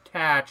want to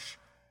attach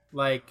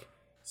like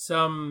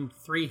some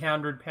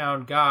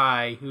 300-pound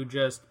guy who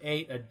just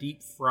ate a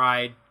deep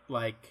fried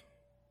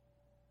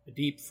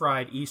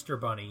Easter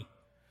bunny.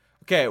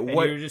 Okay,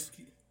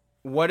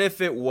 what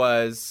if it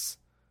was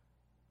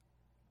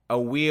a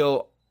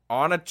wheel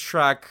on a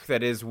track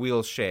that is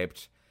wheel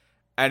shaped,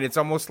 and it's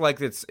almost like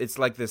it's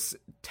like this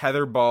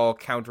tetherball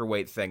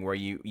counterweight thing where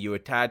you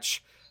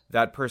attach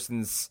that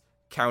person's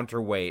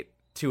counterweight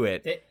to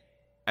it,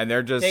 and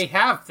they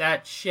have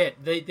that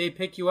shit. They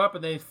pick you up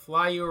and they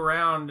fly you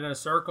around in a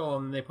circle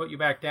and they put you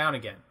back down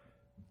again.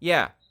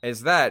 Yeah,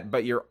 it's that,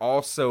 but you're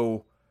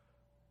also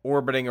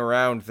orbiting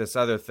around this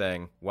other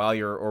thing while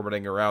you're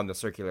orbiting around the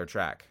circular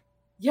track.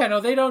 Yeah,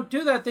 no, they don't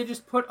do that. They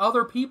just put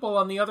other people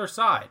on the other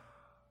side.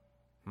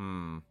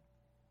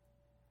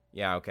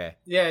 Yeah, okay.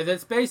 Yeah,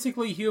 that's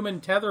basically human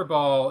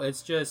tetherball.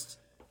 It's just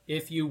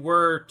if you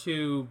were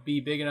to be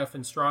big enough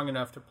and strong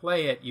enough to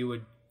play it, you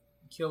would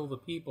kill the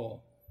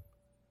people.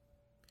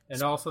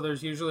 And also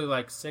there's usually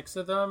like 6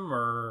 of them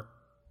or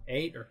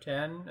 8 or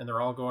 10, and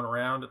they're all going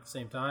around at the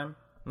same time.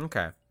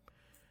 Okay.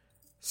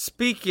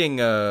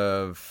 Speaking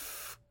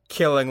of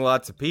killing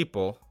lots of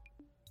people.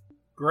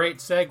 Great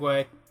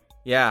segue.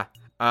 Yeah.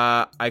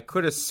 I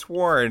could have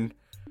sworn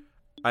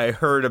I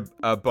heard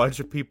a bunch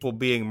of people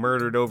being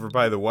murdered over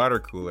by the water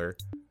cooler.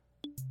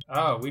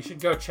 Oh, we should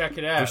go check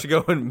it out. We should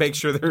go and make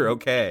sure they're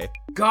okay.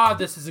 God,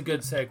 this is a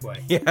good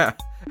segue. Yeah.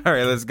 All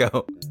right, let's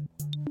go.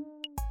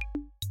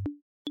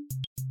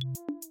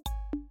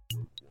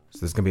 So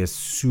this is going to be a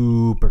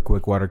super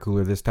quick water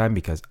cooler this time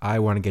because I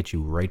want to get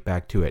you right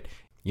back to it.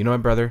 You know my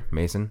brother,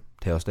 Mason,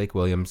 Tailsteak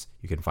Williams.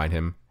 You can find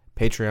him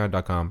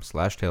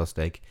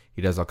patreon.com/tailsteak.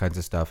 He does all kinds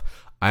of stuff.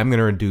 I'm going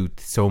to do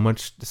so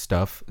much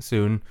stuff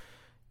soon.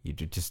 You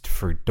just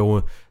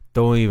don't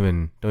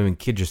even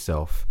kid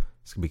yourself.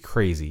 It's going to be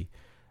crazy.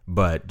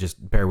 But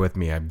just bear with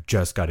me. I've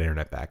just got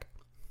internet back.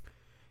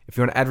 If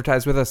you want to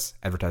advertise with us,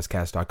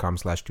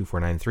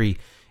 advertisecast.com/2493.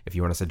 If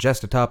you want to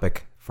suggest a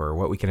topic for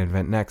what we can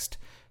invent next,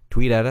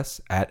 tweet at us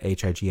at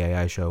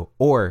HIGAI Show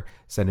or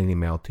send an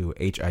email to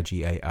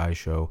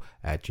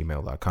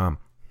higaishow@gmail.com.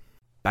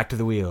 Back to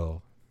the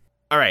wheel.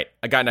 All right,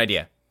 I got an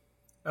idea.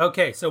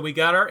 Okay, so we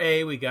got our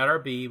A, we got our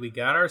B, we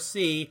got our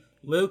C.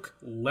 Luke,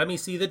 let me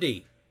see the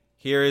D.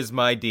 Here is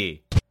my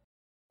D.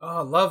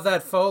 Oh, love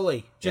that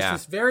Foley. Just Yeah.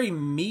 It's very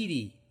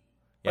meaty.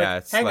 Yeah,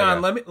 Like, it's hang like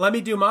on, let me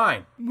do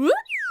mine.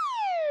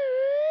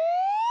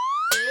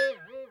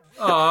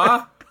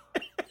 Aw.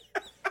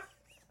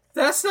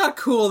 That's not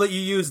cool that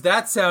you use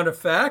that sound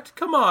effect.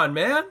 Come on,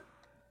 man.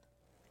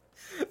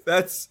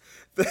 Those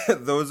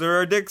are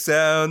our dick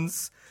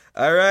sounds.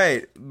 All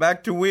right,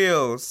 back to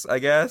wheels, I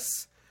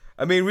guess.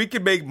 I mean, we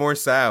could make more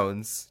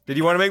sounds. Did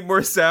you want to make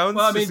more sounds?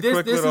 Well, I mean,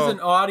 this is an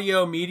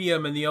audio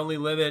medium, and the only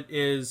limit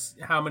is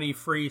how many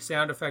free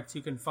sound effects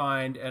you can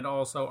find, and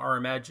also our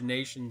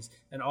imaginations,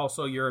 and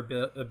also your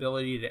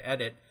ability to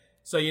edit.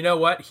 So you know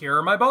what? Here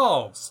are my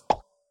balls.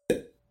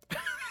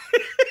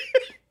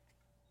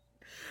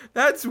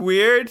 That's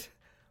weird.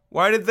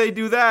 Why did they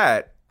do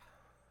that?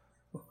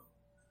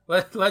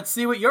 Let's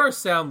see what yours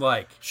sound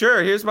like.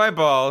 Sure, here's my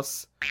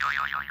balls.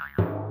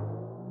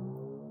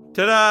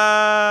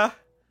 Ta-da!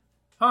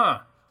 Huh.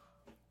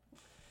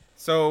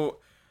 So,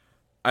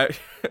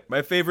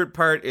 my favorite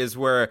part is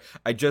where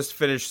I just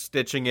finished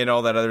stitching in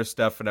all that other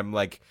stuff and I'm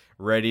like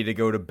ready to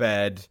go to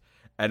bed.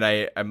 And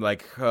I'm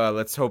like,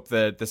 let's hope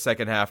that the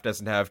second half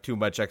doesn't have too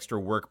much extra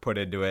work put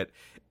into it.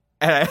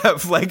 And I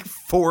have like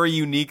 4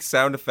 unique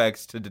sound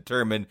effects to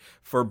determine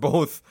for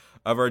both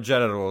of our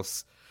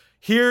genitals.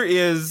 Here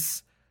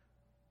is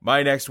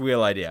my next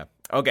wheel idea.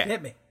 Okay.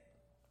 Hit me.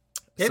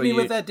 Hit me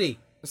with that D.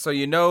 So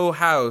you know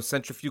how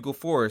centrifugal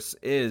force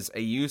is a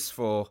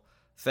useful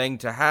thing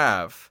to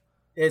have.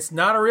 It's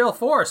not a real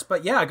force,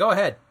 but yeah, go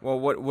ahead. Well,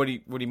 what do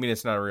you mean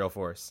it's not a real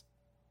force?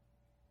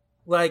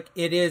 Like,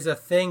 it is a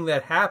thing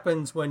that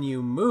happens when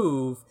you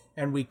move,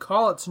 and we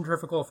call it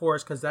centrifugal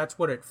force because that's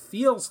what it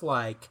feels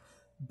like,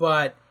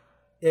 but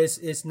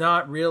it's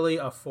not really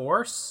a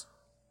force.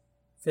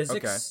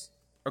 Physics.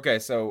 Okay.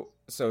 So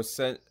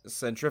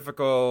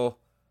centrifugal.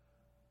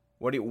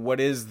 What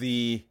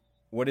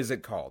is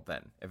it called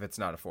then? If it's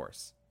not a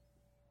force.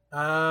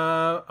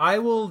 I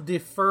will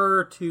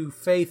defer to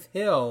Faith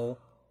Hill,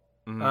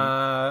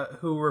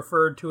 who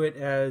referred to it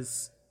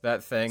as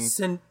that thing.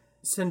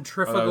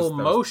 Centrifugal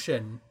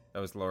motion. That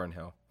was Lauryn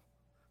Hill.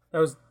 That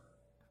was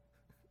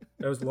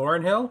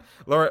Lauryn Hill?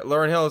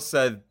 Lauryn Hill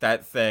said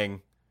that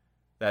thing.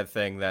 No,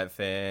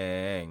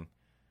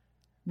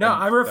 And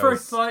I'm referring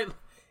to like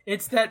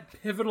it's that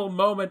pivotal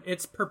moment.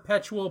 It's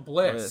perpetual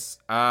bliss.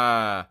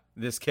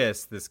 This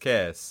kiss.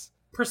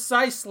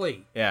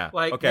 Precisely. Yeah.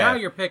 Like okay. now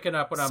you're picking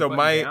up what I'm putting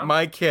down. So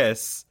my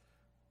kiss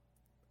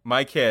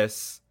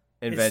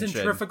invention. It's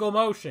centrifugal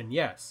motion.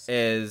 Yes.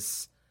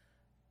 Is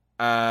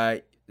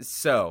this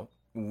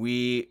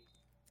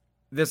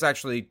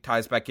actually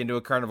ties back into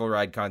a carnival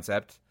ride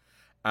concept.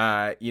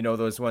 You know,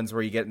 those ones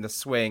where you get in the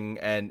swing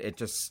and it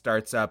just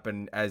starts up,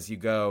 and as you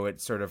go,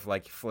 it sort of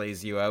like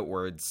flays you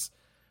outwards.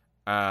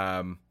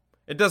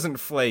 It doesn't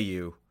flay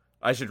you.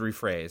 I should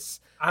rephrase.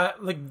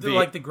 Like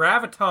the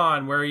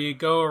Graviton, where you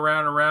go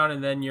around,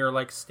 and then you're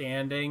like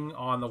standing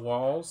on the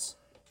walls.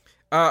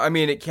 I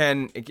mean,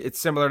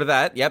 it's similar to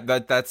that. Yep,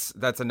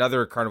 that's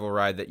another carnival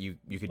ride that you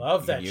could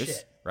love that use,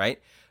 shit.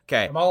 Right?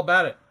 Okay, I'm all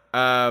about it.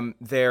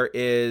 There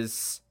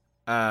is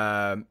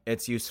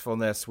its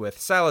usefulness with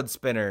salad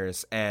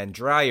spinners and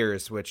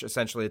dryers, which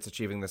essentially it's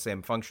achieving the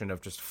same function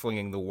of just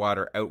flinging the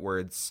water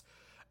outwards.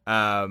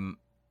 There's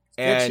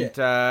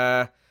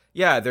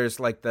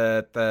like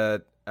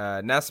the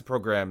NASA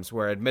programs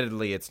where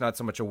admittedly it's not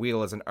so much a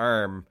wheel as an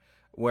arm,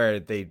 where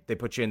they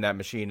put you in that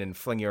machine and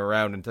fling you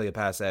around until you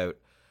pass out.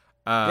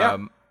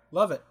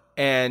 Love it.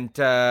 And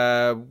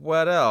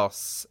what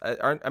else?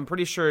 I'm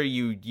pretty sure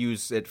you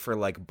use it for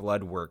like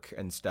blood work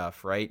and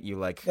stuff, right? You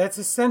like That's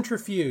a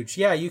centrifuge.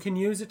 Yeah, you can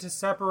use it to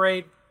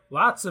separate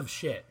lots of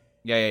shit.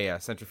 Yeah.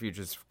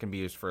 Centrifuges can be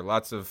used for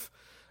lots of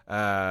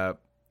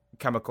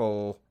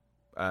chemical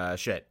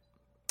shit.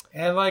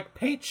 And like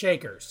paint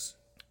shakers.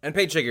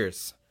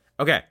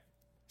 Okay,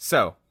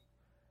 so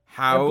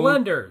and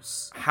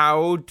blenders.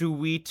 How do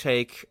we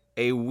take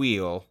a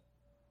wheel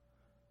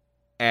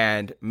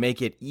and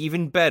make it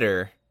even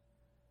better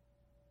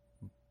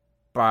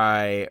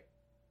by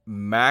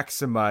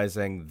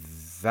maximizing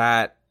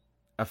that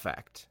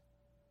effect?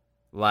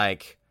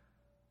 Like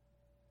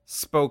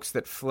spokes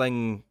that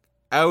fling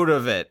out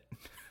of it.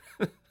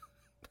 Okay,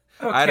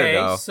 I don't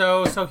know.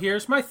 So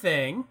here's my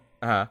thing.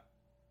 Uh-huh.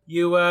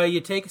 You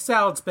take a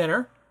salad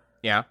spinner.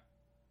 Yeah.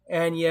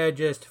 And you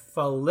just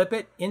flip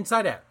it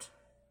inside out.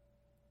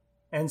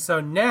 And so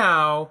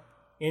now,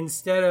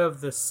 instead of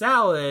the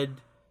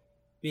salad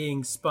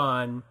being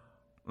spun,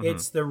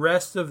 it's the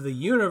rest of the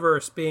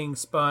universe being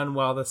spun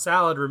while the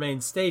salad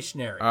remains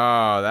stationary.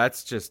 Oh,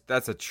 that's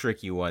a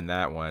tricky one,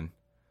 that one.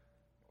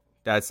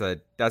 That's a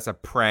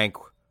prank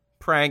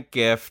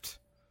gift.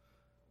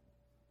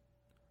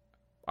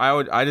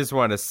 I just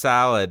want a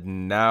salad,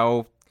 and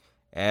now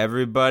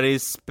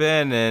everybody's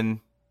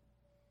spinning.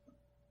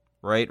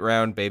 Right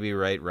round, baby,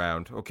 right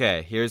round.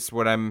 Okay, here's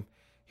what I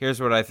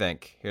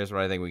think. Here's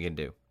what I think we can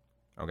do.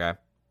 Okay?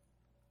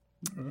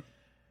 Mm-hmm.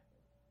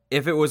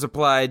 If it was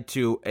applied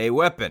to a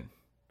weapon,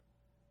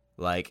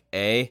 like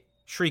a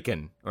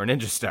shuriken or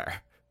ninja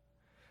star,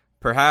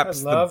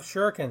 perhaps I love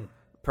shuriken.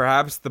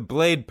 Perhaps the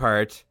blade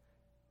part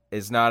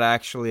is not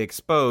actually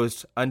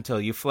exposed until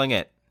you fling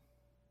it.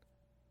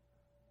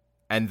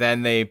 And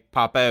then they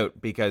pop out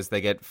because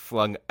they get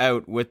flung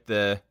out with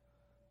the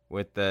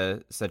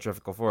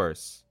centrifugal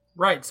force.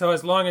 Right, so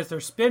as long as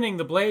they're spinning,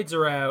 the blades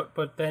are out,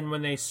 but then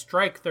when they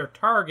strike their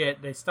target,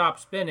 they stop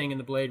spinning and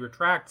the blade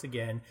retracts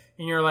again.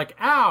 And you're like,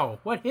 ow,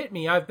 what hit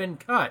me? I've been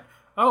cut.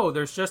 Oh,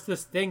 there's just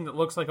this thing that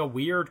looks like a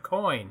weird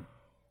coin.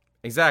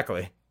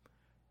 Exactly.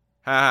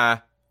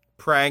 Haha.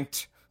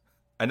 Pranked.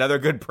 Another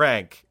good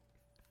prank.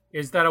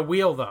 Is that a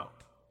wheel, though?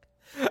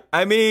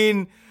 I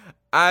mean,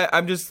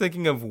 I'm just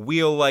thinking of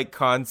wheel-like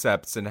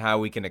concepts and how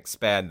we can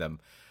expand them.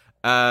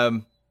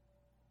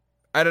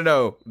 I don't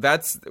know.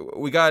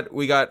 We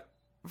got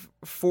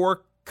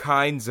 4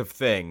 kinds of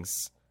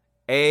things.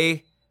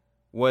 A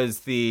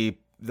was the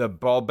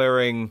ball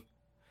bearing,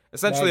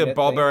 essentially magnet a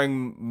ball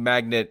bearing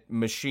magnet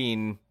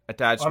machine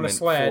attachment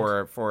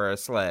for a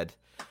sled.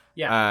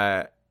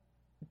 Yeah.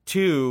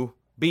 2,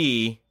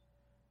 B,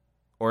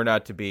 or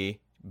not to be.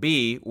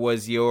 B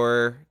was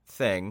your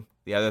thing.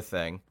 The other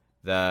thing,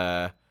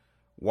 the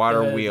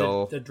water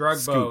wheel, the drug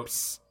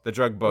scoops. boat. The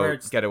drug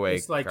boat getaway.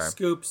 It's like car.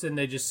 scoops, and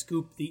they just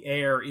scoop the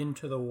air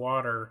into the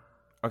water.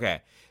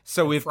 Okay,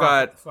 so we've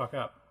got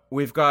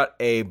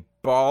a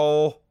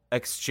ball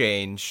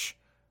exchange.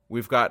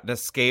 We've got an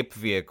escape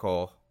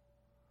vehicle.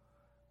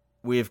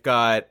 We've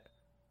got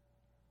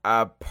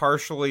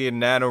partially a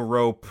nano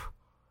rope.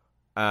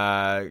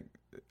 Bad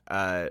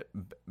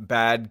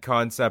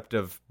concept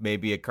of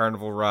maybe a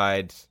carnival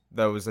ride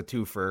that was a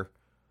twofer.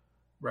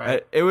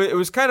 Right. It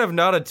was kind of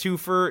not a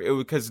twofer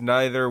because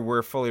neither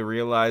were fully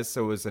realized,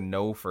 so it was a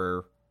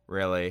no-fer,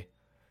 really.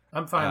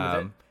 I'm fine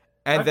with it.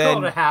 And I'd then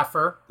call it a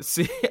halfer.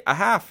 See, a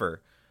halfer.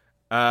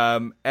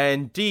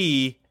 And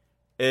D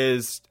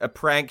is a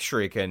prank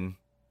shuriken.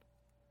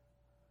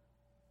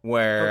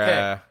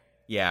 Where,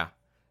 yeah.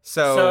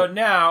 So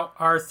now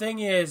our thing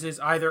is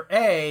either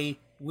A,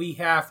 we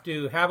have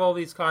to have all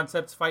these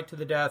concepts fight to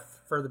the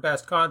death for the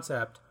best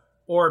concept,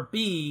 or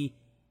B,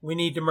 we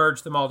need to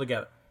merge them all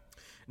together.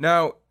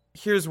 Now,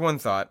 here's one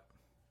thought.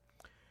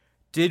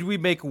 Did we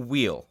make a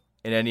wheel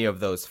in any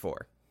of those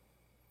 4?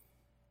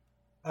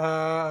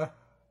 I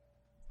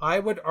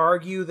would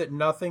argue that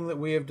nothing that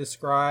we have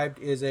described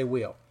is a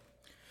wheel.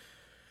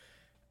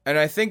 And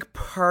I think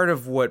part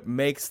of what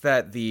makes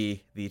that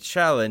the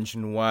challenge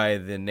and why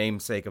the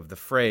namesake of the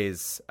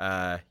phrase,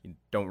 you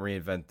don't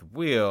reinvent the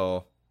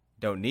wheel,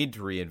 don't need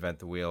to reinvent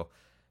the wheel,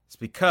 is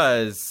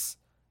because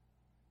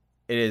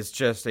it is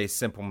just a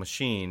simple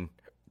machine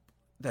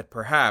that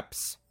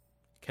perhaps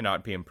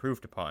cannot be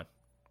improved upon.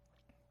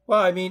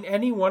 Well, I mean,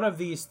 any one of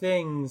these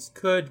things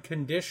could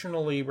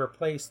conditionally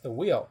replace the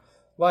wheel.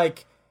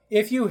 Like,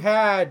 if you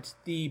had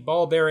the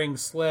ball-bearing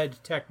sled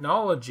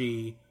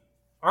technology,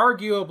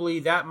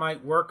 arguably that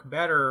might work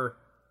better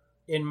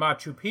in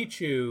Machu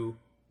Picchu,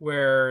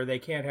 where they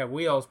can't have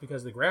wheels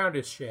because the ground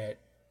is shit.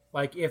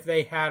 Like, if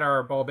they had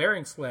our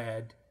ball-bearing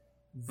sled,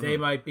 they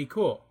might be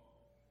cool.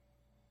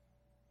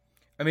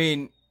 I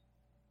mean,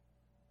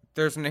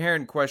 there's an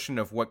inherent question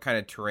of what kind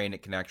of terrain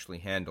it can actually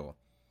handle.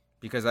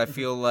 Because I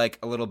feel like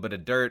a little bit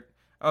of dirt,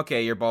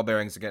 okay, your ball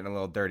bearings are getting a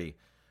little dirty.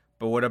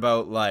 But what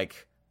about,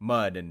 like,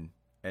 mud and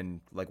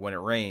like, when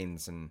it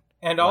rains?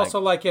 And also,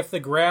 like, if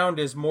the ground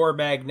is more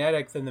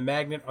magnetic than the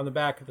magnet on the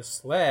back of the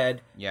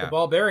sled, the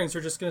ball bearings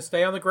are just going to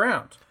stay on the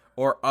ground.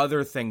 Or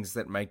other things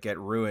that might get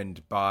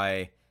ruined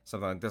by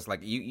something like this. Like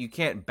you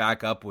can't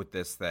back up with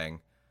this thing.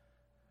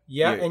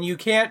 Yeah, and you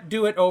can't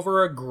do it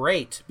over a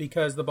grate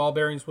because the ball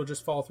bearings will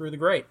just fall through the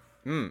grate.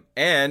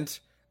 And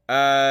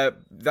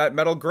that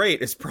metal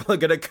grate is probably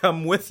going to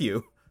come with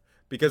you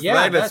because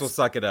magnets will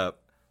suck it up.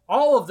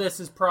 All of this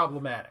is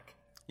problematic.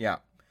 Yeah.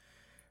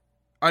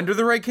 Under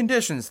the right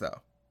conditions,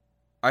 though,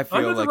 I feel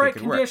under the like right it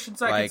could conditions,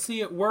 work. I can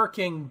see it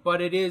working,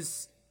 but it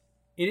is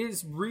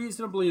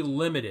reasonably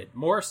limited,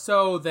 more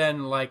so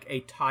than like a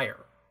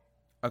tire.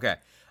 Okay,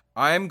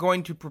 I am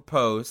going to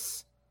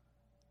propose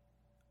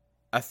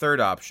a third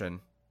option.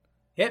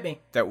 Hit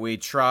me. That we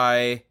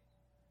try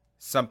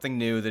something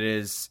new that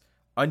is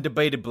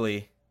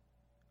undebatably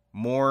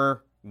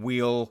more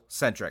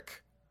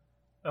wheel-centric.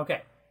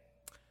 Okay.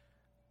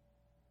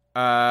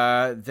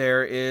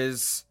 There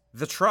is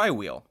the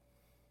tri-wheel.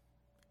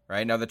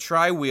 Right? Now, the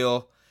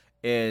tri-wheel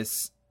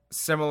is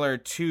similar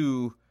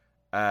to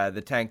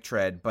the tank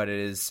tread, but it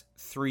is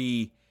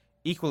 3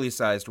 equally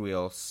sized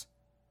wheels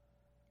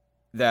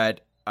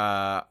that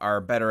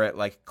are better at,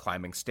 like,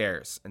 climbing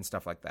stairs and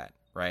stuff like that,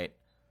 right?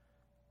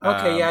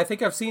 Okay, yeah, I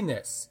think I've seen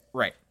this.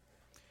 Right.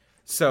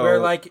 So where,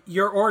 like,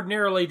 you're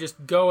ordinarily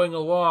just going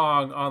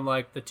along on,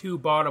 like, the 2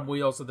 bottom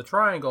wheels of the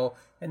triangle,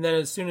 and then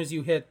as soon as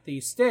you hit the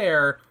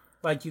stair,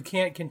 like, you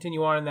can't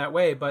continue on in that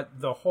way,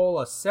 but the whole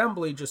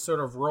assembly just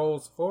sort of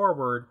rolls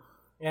forward,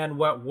 and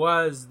what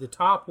was the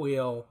top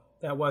wheel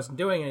that wasn't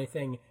doing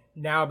anything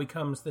now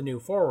becomes the new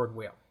forward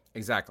wheel.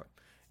 Exactly.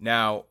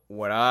 Now,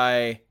 what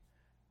I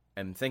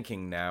am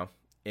thinking now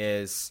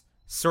is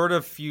sort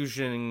of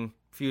fusing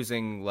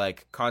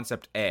like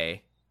concept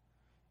A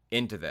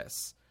into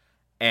this.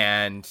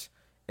 And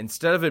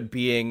instead of it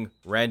being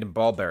random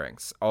ball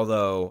bearings,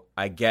 although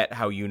I get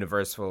how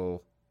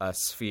universal a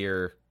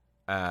sphere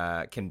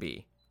can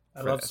be.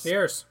 I love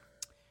spheres.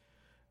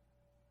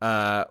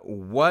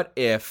 What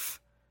if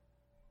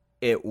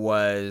it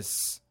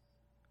was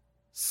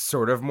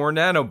sort of more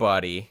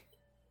nanobody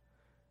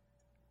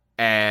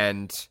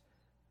and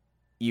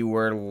you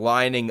were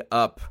lining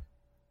up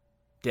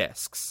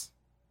discs?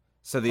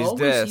 So these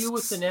Always discs, you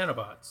with the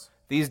nanobots.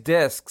 These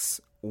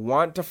discs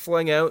want to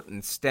fling out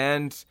and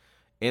stand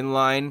in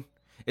line.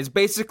 It's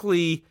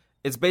basically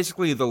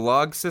the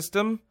log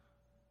system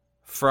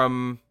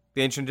from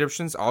the ancient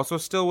Egyptians, also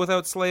still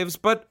without slaves,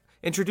 but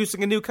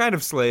introducing a new kind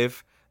of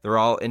slave. They're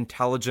all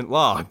intelligent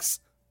logs.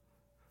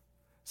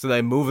 So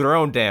they move their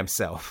own damn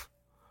self.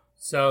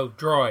 So,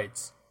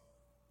 droids.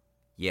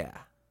 Yeah.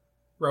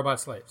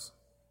 Robot slaves.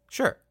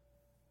 Sure.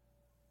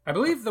 I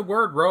believe the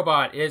word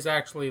robot is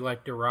actually,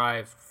 like,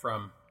 derived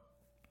from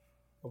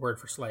a word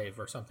for slave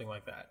or something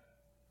like that.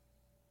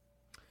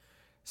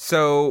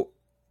 So,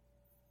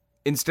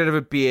 instead of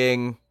it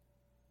being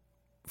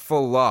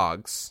full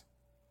logs,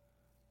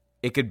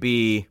 it could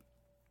be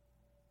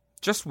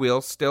just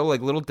wheels, still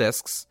like little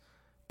discs,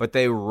 but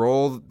they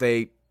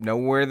know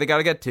where they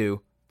gotta get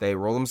to. They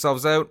roll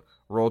themselves out,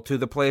 roll to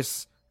the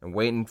place, and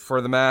waiting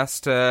for the mass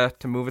to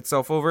move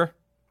itself over.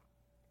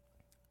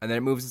 And then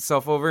it moves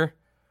itself over.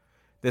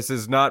 This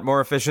is not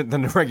more efficient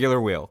than a regular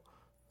wheel.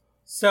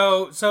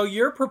 So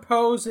you're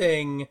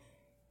proposing,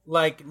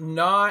 like,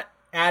 not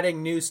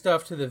adding new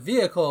stuff to the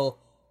vehicle.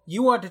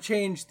 You want to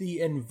change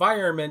the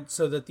environment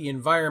so that the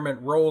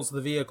environment rolls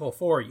the vehicle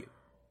for you.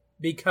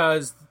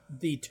 Because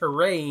the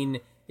terrain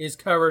is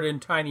covered in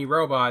tiny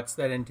robots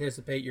that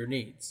anticipate your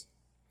needs.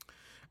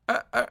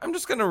 I'm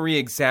just going to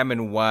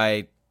re-examine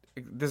why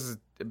this is,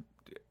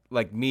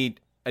 like,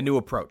 a new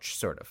approach,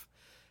 sort of.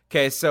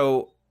 Okay,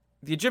 so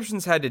the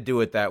Egyptians had to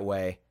do it that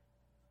way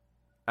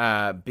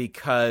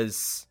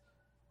because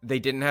they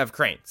didn't have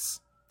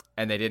cranes.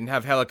 And they didn't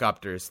have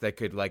helicopters that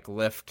could, like,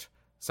 lift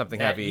something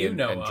that heavy and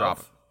drop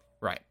it.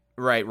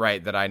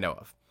 Right, that I know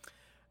of.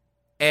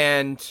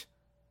 And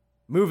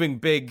moving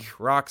big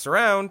rocks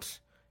around,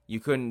 you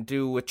couldn't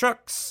do with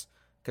trucks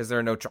because there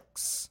are no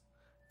trucks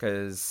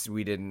because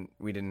they didn't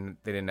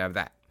have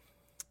that.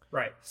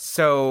 Right.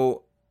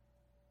 So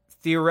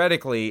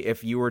theoretically,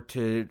 if you were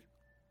to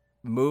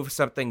move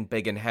something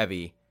big and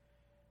heavy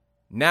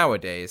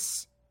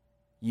nowadays,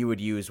 you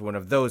would use one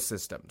of those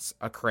systems,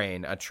 a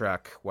crane, a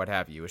truck, what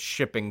have you. A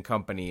shipping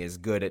company is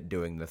good at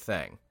doing the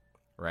thing,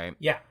 right?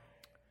 Yeah.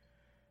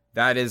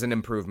 That is an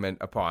improvement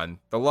upon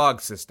the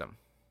log system.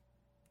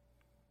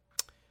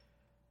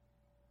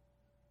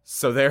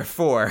 So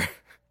therefore,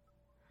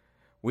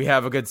 we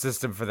have a good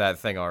system for that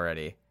thing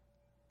already.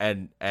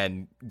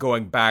 And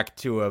going back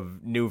to a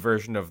new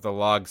version of the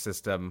log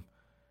system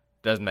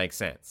doesn't make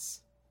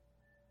sense.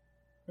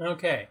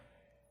 Okay.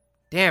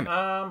 Damn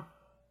it.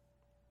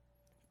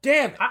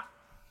 Damn it.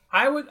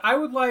 I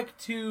would like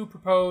to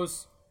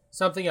propose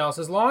something else.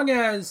 As long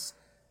as,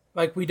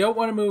 like, we don't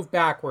want to move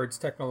backwards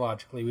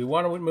technologically. We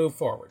want to move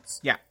forwards.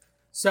 Yeah.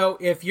 So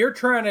if you're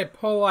trying to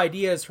pull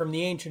ideas from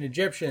the ancient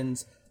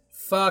Egyptians,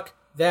 fuck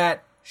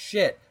that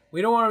shit.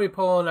 We don't want to be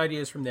pulling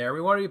ideas from there.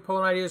 We want to be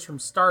pulling ideas from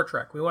Star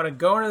Trek. We want to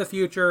go into the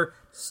future,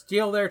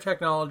 steal their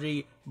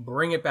technology,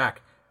 bring it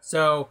back.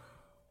 So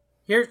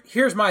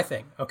here's my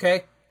thing,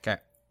 okay?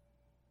 Okay.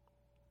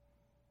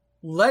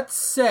 Let's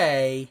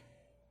say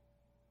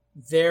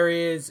there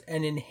is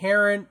an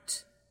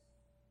inherent,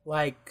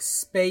 like,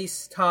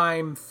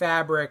 space-time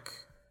fabric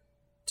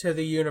to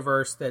the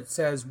universe that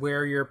says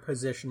where your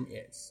position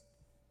is.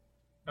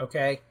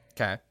 Okay?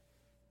 Okay.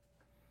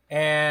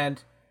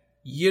 And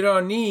you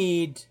don't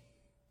need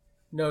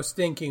no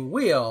stinking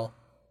wheel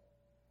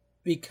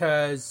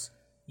because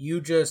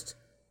you just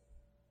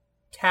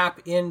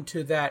tap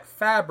into that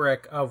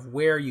fabric of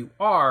where you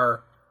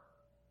are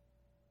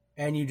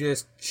and you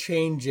just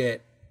change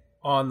it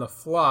on the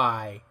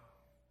fly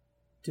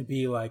to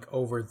be like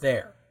over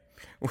there.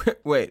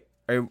 Wait,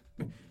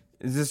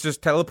 is this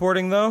just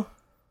teleporting though?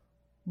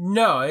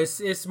 No,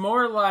 it's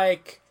more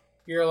like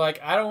you're like,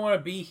 I don't want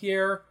to be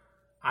here.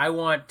 I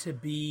want to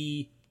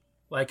be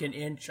like an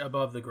inch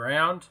above the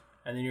ground,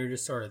 and then you're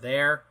just sort of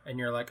there, and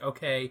you're like,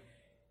 okay,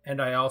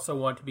 and I also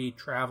want to be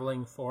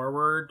traveling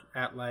forward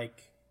at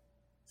like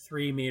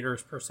 3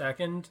 meters per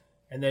second,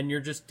 and then you're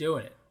just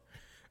doing it.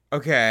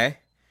 Okay.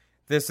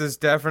 This is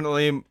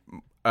definitely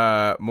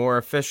more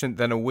efficient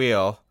than a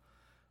wheel,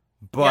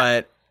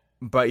 but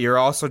you're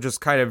also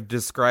just kind of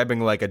describing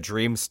like a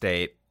dream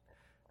state.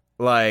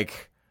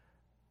 Like,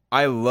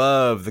 I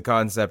love the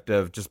concept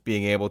of just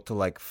being able to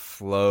like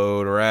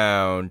float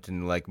around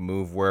and like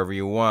move wherever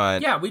you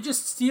want. Yeah, we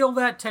just steal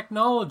that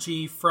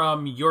technology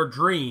from your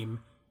dream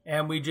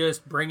and we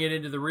just bring it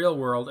into the real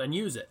world and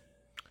use it.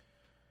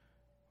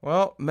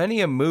 Well,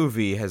 many a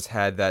movie has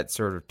had that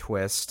sort of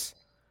twist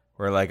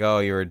where like, oh,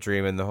 you were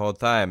dreaming the whole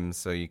time,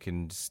 so you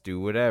can just do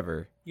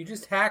whatever. You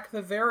just hack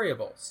the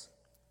variables.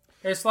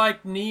 It's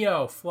like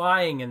Neo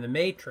flying in the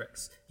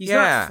Matrix. He's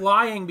not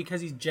flying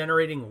because he's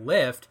generating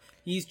lift.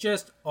 He's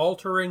just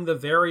altering the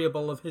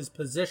variable of his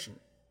position.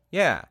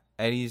 Yeah,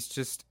 and he's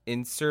just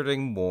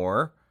inserting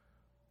more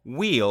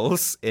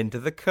wheels into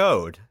the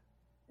code.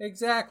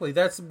 Exactly.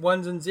 That's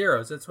ones and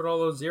zeros. That's what all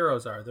those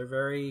zeros are. They're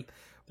very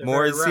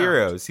more very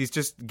zeros. He's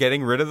just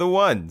getting rid of the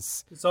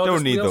ones. It's all Don't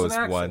just need wheels those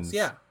and actions. ones.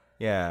 Yeah.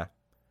 Yeah.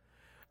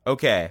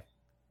 Okay.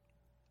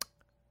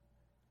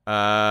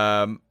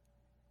 I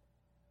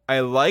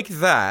like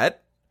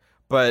that,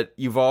 but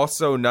you've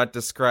also not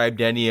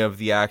described any of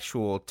the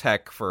actual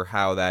tech for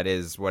how that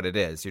is what it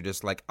is. You're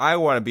just like, I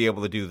want to be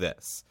able to do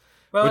this.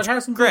 Well, it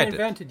hasn't been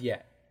invented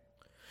yet.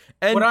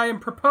 And what I am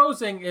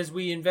proposing is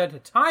we invent a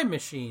time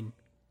machine,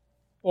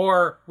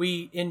 or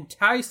we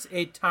entice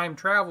a time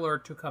traveler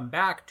to come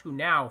back to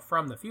now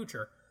from the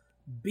future,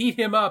 beat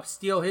him up,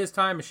 steal his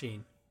time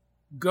machine,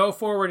 go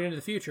forward into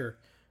the future,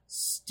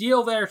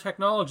 steal their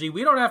technology.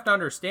 We don't have to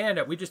understand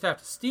it. We just have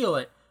to steal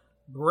it,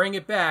 bring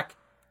it back,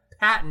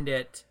 patent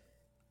it,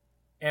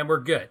 and we're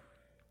good.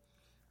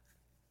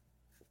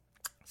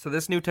 So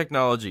this new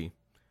technology,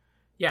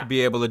 to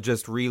be able to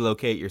just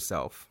relocate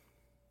yourself.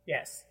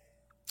 Yes.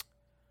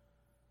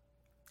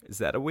 Is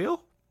that a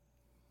wheel?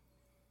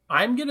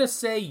 I'm going to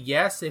say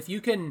yes. If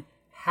you can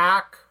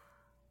hack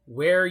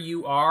where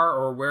you are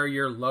or where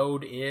your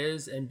load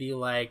is and be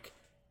like,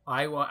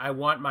 I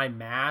want my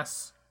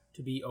mass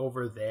to be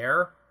over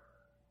there,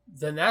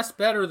 then that's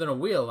better than a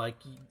wheel. Like,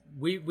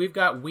 we've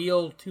got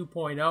wheel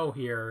 2.0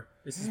 here.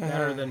 This is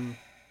better than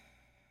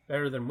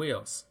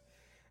wheels.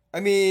 I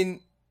mean,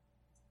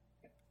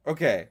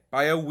 okay,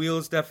 by a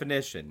wheel's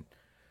definition,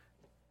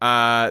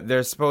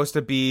 there's supposed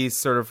to be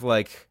sort of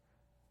like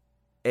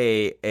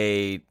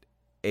a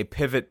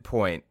pivot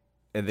point,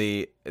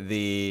 the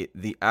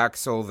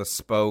axle, the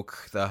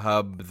spoke, the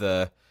hub,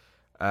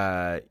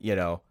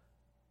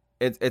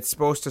 it's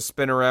supposed to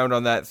spin around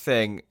on that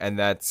thing, and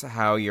that's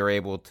how you're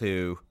able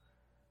to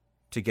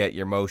get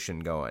your motion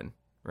going,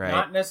 right?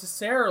 Not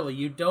necessarily.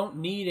 You don't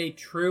need a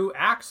true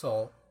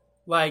axle.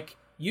 Like,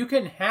 you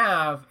can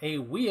have a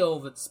wheel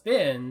that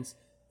spins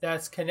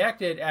that's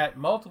connected at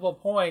multiple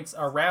points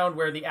around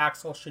where the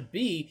axle should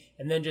be,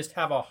 and then just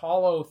have a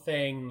hollow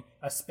thing,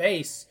 a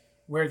space,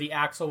 where the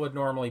axle would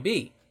normally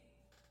be.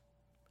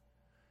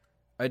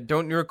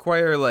 Don't you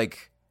require,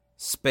 like,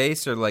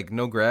 space or, like,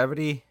 no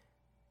gravity,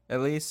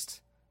 at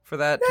least, for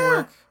that to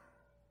work?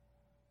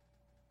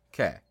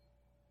 Okay.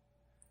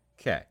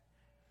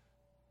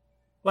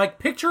 Like,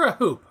 picture a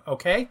hoop,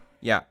 okay?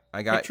 Yeah,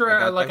 I got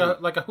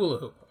like a hula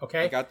hoop,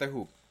 okay? I got the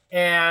hoop.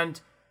 And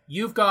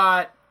you've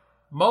got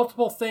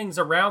multiple things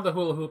around the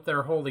hula hoop that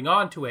are holding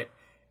on to it,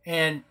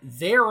 and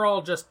they're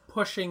all just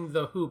pushing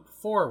the hoop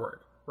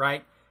forward,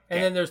 right?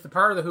 And then there's the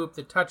part of the hoop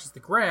that touches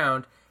the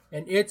ground,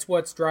 and it's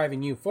what's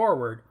driving you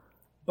forward.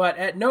 But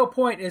at no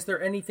point is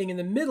there anything in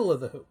the middle of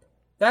the hoop.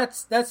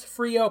 That's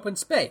free open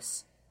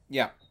space.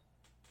 Yeah.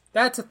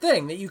 That's a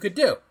thing that you could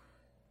do.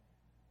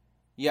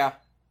 Yeah.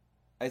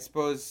 I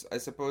suppose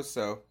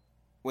so.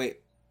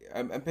 Wait,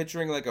 I'm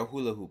picturing like a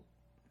hula hoop.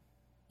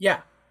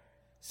 Yeah.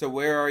 So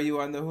where are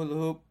you on the hula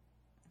hoop?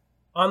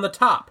 On the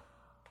top.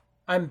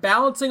 I'm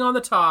balancing on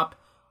the top,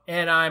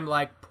 and I'm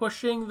like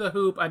pushing the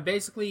hoop. I'm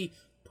basically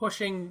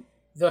pushing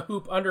the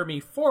hoop under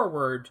me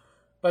forward,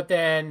 but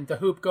then the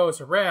hoop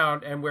goes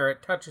around, and where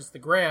it touches the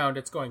ground,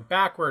 it's going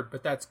backward,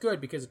 but that's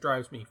good because it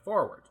drives me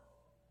forward.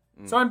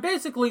 So I'm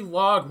basically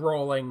log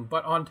rolling,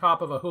 but on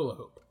top of a hula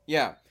hoop.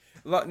 Yeah.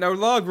 Now,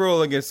 log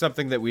rolling is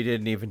something that we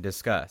didn't even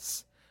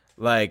discuss.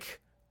 Like,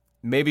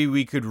 maybe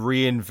we could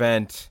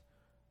reinvent.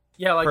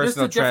 Yeah, like this is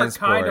a different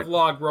transport. kind of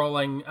log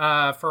rolling.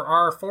 For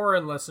our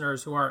foreign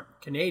listeners who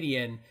aren't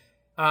Canadian,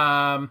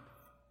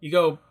 you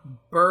go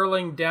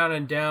burling down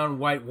and down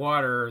white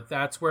water.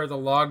 That's where the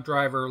log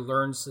driver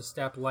learns to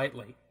step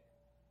lightly.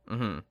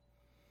 Mm-hmm.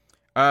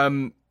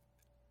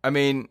 I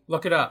mean,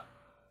 look it up.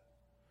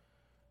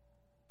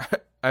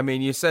 I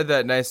mean, you said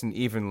that nice and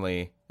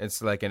evenly.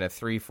 It's like in a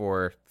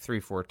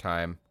 3/4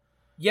 time.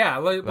 Yeah,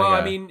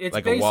 I mean, it's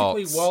like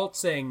basically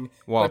waltzing,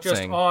 but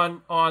just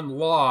on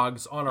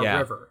logs on a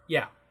river.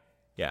 Yeah.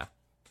 Yeah.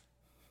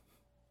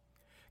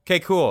 Okay,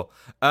 cool.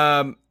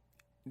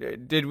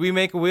 Did we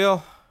make a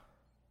wheel?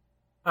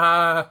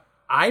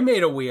 I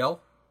made a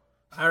wheel.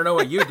 I don't know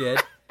what you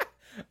did.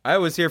 I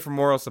was here for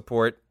moral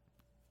support.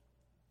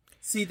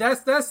 See,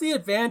 that's the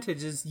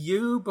advantage. Is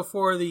you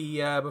before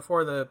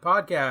the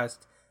podcast,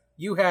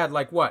 you had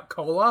like what,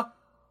 cola?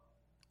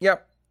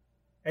 Yep.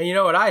 And you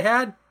know what I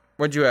had?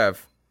 What'd you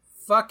have?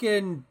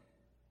 Fucking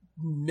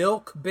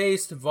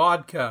milk-based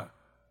vodka.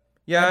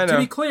 Yeah, I know. To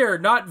be clear,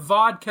 not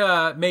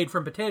vodka made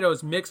from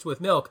potatoes mixed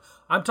with milk.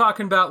 I'm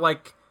talking about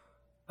like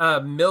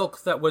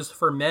milk that was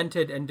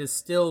fermented and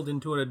distilled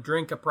into a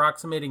drink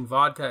approximating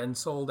vodka and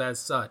sold as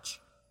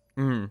such.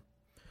 Mm-hmm.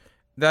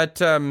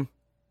 That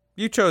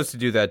you chose to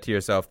do that to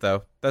yourself,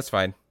 though. That's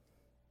fine.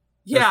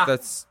 Yeah,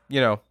 that's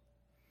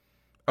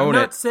own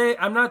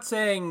I'm not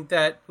saying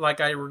that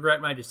like I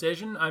regret my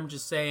decision. I'm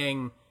just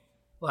saying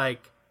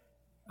like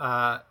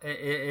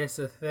it's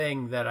a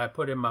thing that I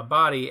put in my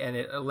body, and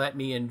it let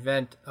me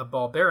invent a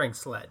ball bearing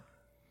sled.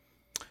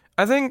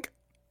 I think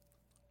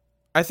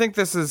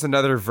this is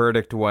another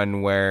verdict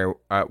one where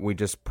we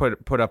just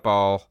put up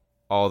all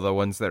the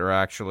ones that are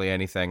actually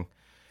anything.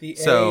 The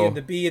A and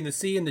the B and the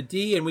C and the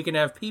D, and we can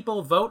have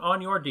people vote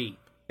on your D.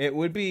 It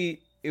would be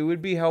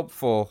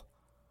helpful.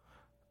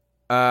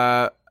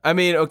 I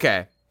mean,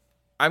 okay.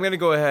 I'm going to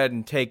go ahead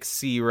and take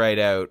C right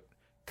out,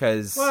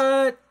 because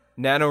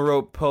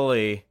nanorope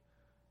pulley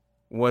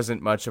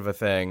wasn't much of a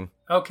thing.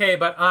 Okay,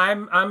 but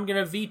I'm going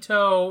to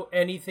veto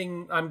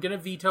anything. I'm going to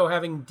veto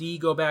having D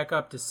go back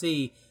up to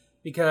C,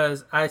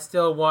 because I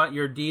still want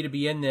your D to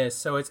be in this,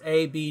 so it's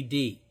A, B,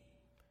 D.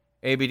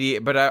 A, B, D,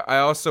 but I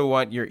also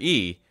want your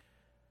E.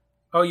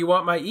 Oh, you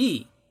want my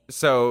E?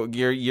 So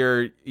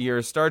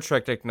your Star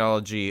Trek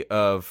technology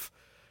of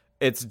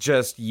it's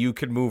just you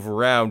can move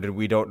around and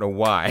we don't know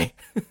why.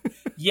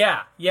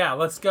 yeah,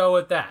 let's go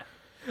with that.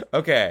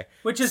 Okay.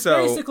 Which is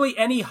basically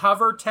any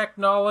hover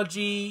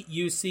technology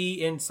you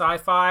see in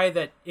sci-fi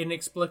that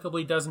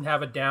inexplicably doesn't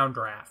have a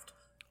downdraft.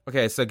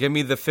 Okay, so give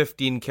me the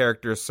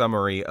 15-character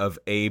summary of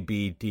A,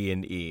 B, D,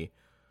 and E.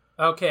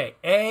 Okay,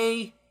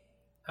 A,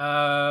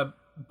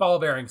 ball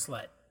bearing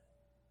sled.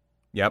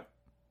 Yep.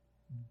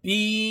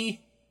 B,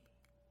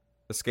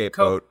 escape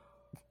boat.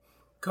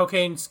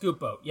 Cocaine scoop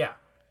boat, yeah.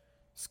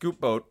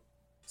 Scoop boat.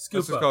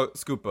 Scoop boat. Call it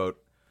scoop boat.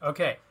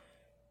 Okay.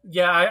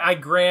 Yeah, I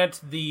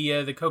grant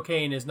the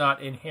cocaine is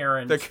not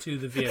inherent to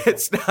the vehicle.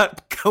 It's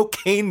not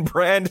cocaine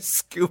brand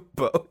scoop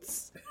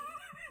boats.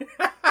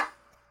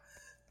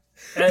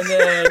 And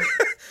then...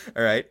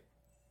 All right.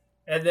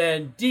 And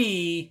then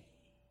D,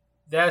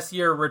 that's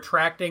your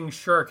retracting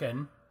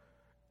shuriken.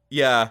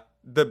 Yeah,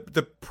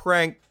 the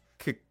prankin.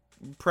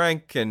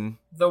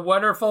 The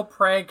wonderful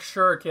prank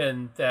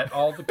shuriken that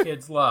all the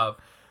kids love.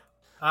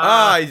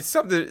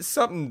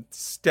 Something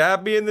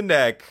stabbed me in the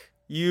neck.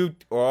 I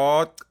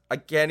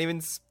can't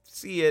even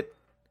see it.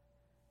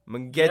 I'm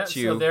gonna get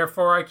you. So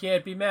therefore I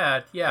can't be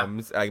mad. Yeah. I'm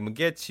gonna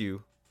get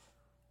you.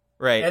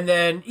 Right. And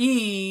then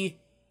E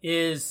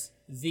is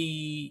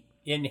the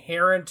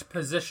inherent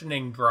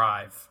positioning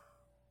drive.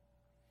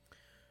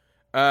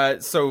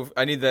 So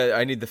I need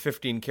the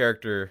 15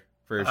 character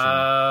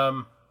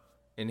version.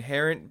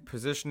 Inherent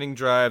positioning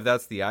drive,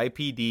 that's the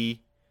IPD.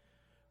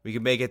 We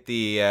can make it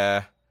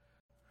the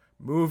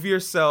move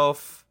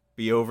yourself,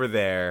 be over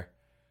there.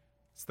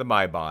 It's the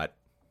MyBot.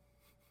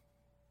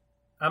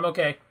 I'm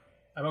okay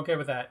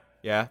with that.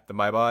 Yeah, the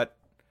MyBot?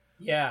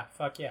 Yeah,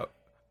 fuck yeah.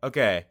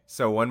 Okay,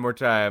 so one more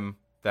time.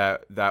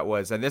 That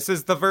was, and this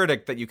is the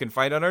verdict that you can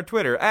find on our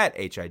Twitter at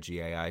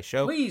HIGAI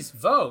Show. Please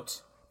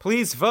vote.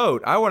 Please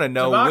vote. I want to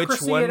know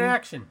Democracy in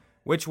action.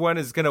 Which one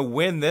is going to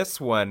win this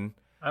one.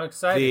 I'm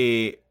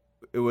excited.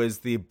 It was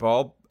the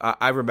ball.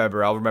 I'll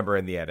remember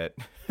in the edit.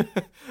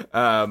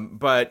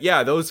 But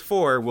yeah, those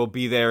 4 will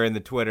be there in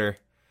the Twitter,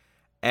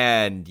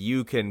 and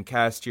you can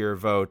cast your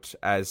vote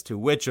as to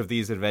which of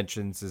these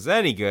inventions is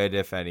any good,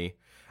 if any.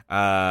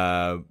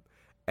 And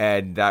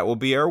that will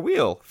be our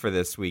wheel for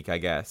this week, I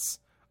guess.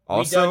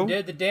 Also, we done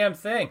did the damn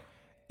thing.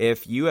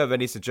 If you have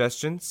any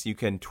suggestions, you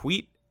can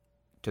tweet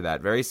to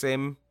that very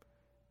same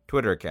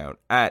Twitter account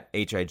at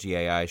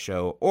HIGAI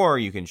Show, or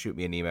you can shoot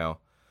me an email,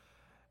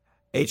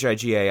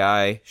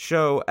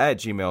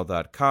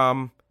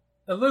 higaishow@gmail.com.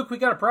 Luke, we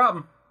got a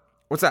problem.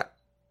 What's that?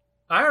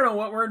 I don't know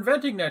what we're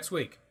inventing next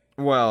week.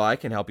 Well, I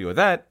can help you with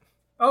that.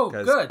 Oh,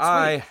 good. Sweet.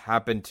 I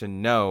happen to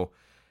know.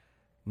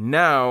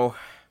 Now,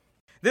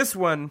 this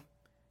one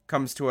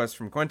comes to us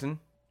from Quentin,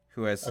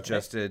 who has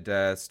suggested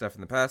stuff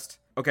in the past.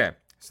 Okay,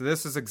 So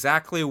this is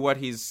exactly what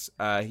he's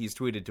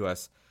tweeted to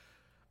us.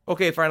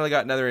 Okay, finally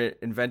got another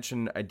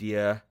invention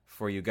idea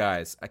for you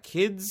guys. A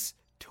kids'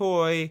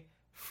 toy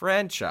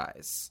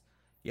franchise.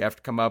 You have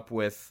to come up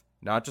with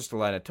not just a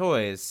line of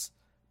toys,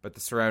 but the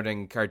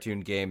surrounding cartoon,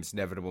 games,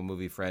 inevitable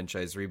movie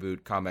franchise,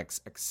 reboot, comics,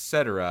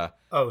 etc.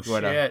 Oh,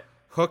 shit.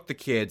 Hook the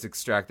kids,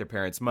 extract their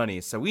parents' money.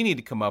 So we need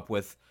to come up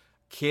with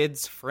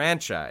kids'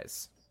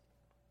 franchise.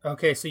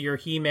 Okay, so your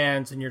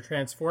He-Mans and your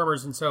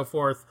Transformers and so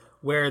forth,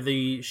 where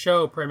the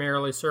show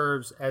primarily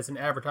serves as an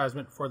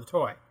advertisement for the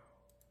toy.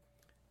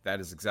 That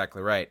is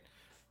exactly right.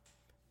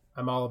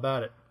 I'm all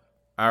about it.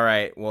 All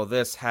right, well,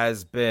 this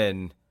has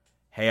been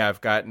Hey,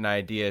 I've Got an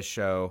Idea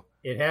show.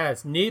 It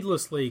has.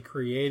 Needlessly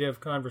creative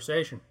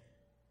conversation.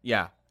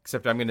 Yeah,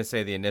 except I'm going to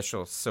say the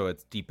initials so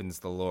it deepens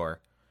the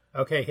lore.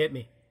 Okay, hit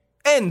me.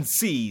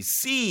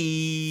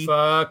 NCC!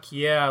 Fuck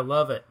yeah,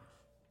 love it.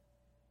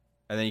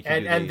 And then you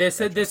can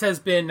this has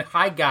been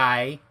Hi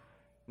Guy.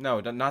 No,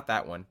 not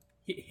that one.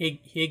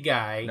 Hi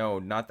Guy. No,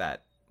 not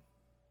that.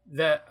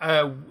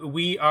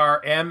 We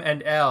are M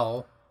and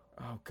L.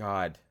 Oh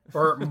God.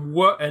 Or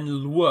W and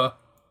Lwa.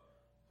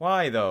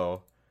 Why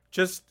though?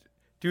 Just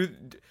do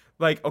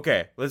like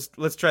okay.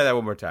 Let's try that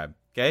one more time.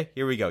 Okay,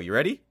 here we go. You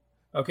ready?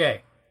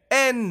 Okay.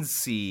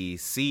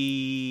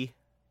 NCC.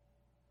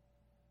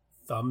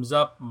 Thumbs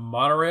up,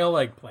 monorail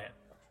eggplant.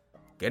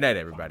 Good night,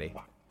 everybody.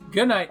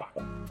 Good night.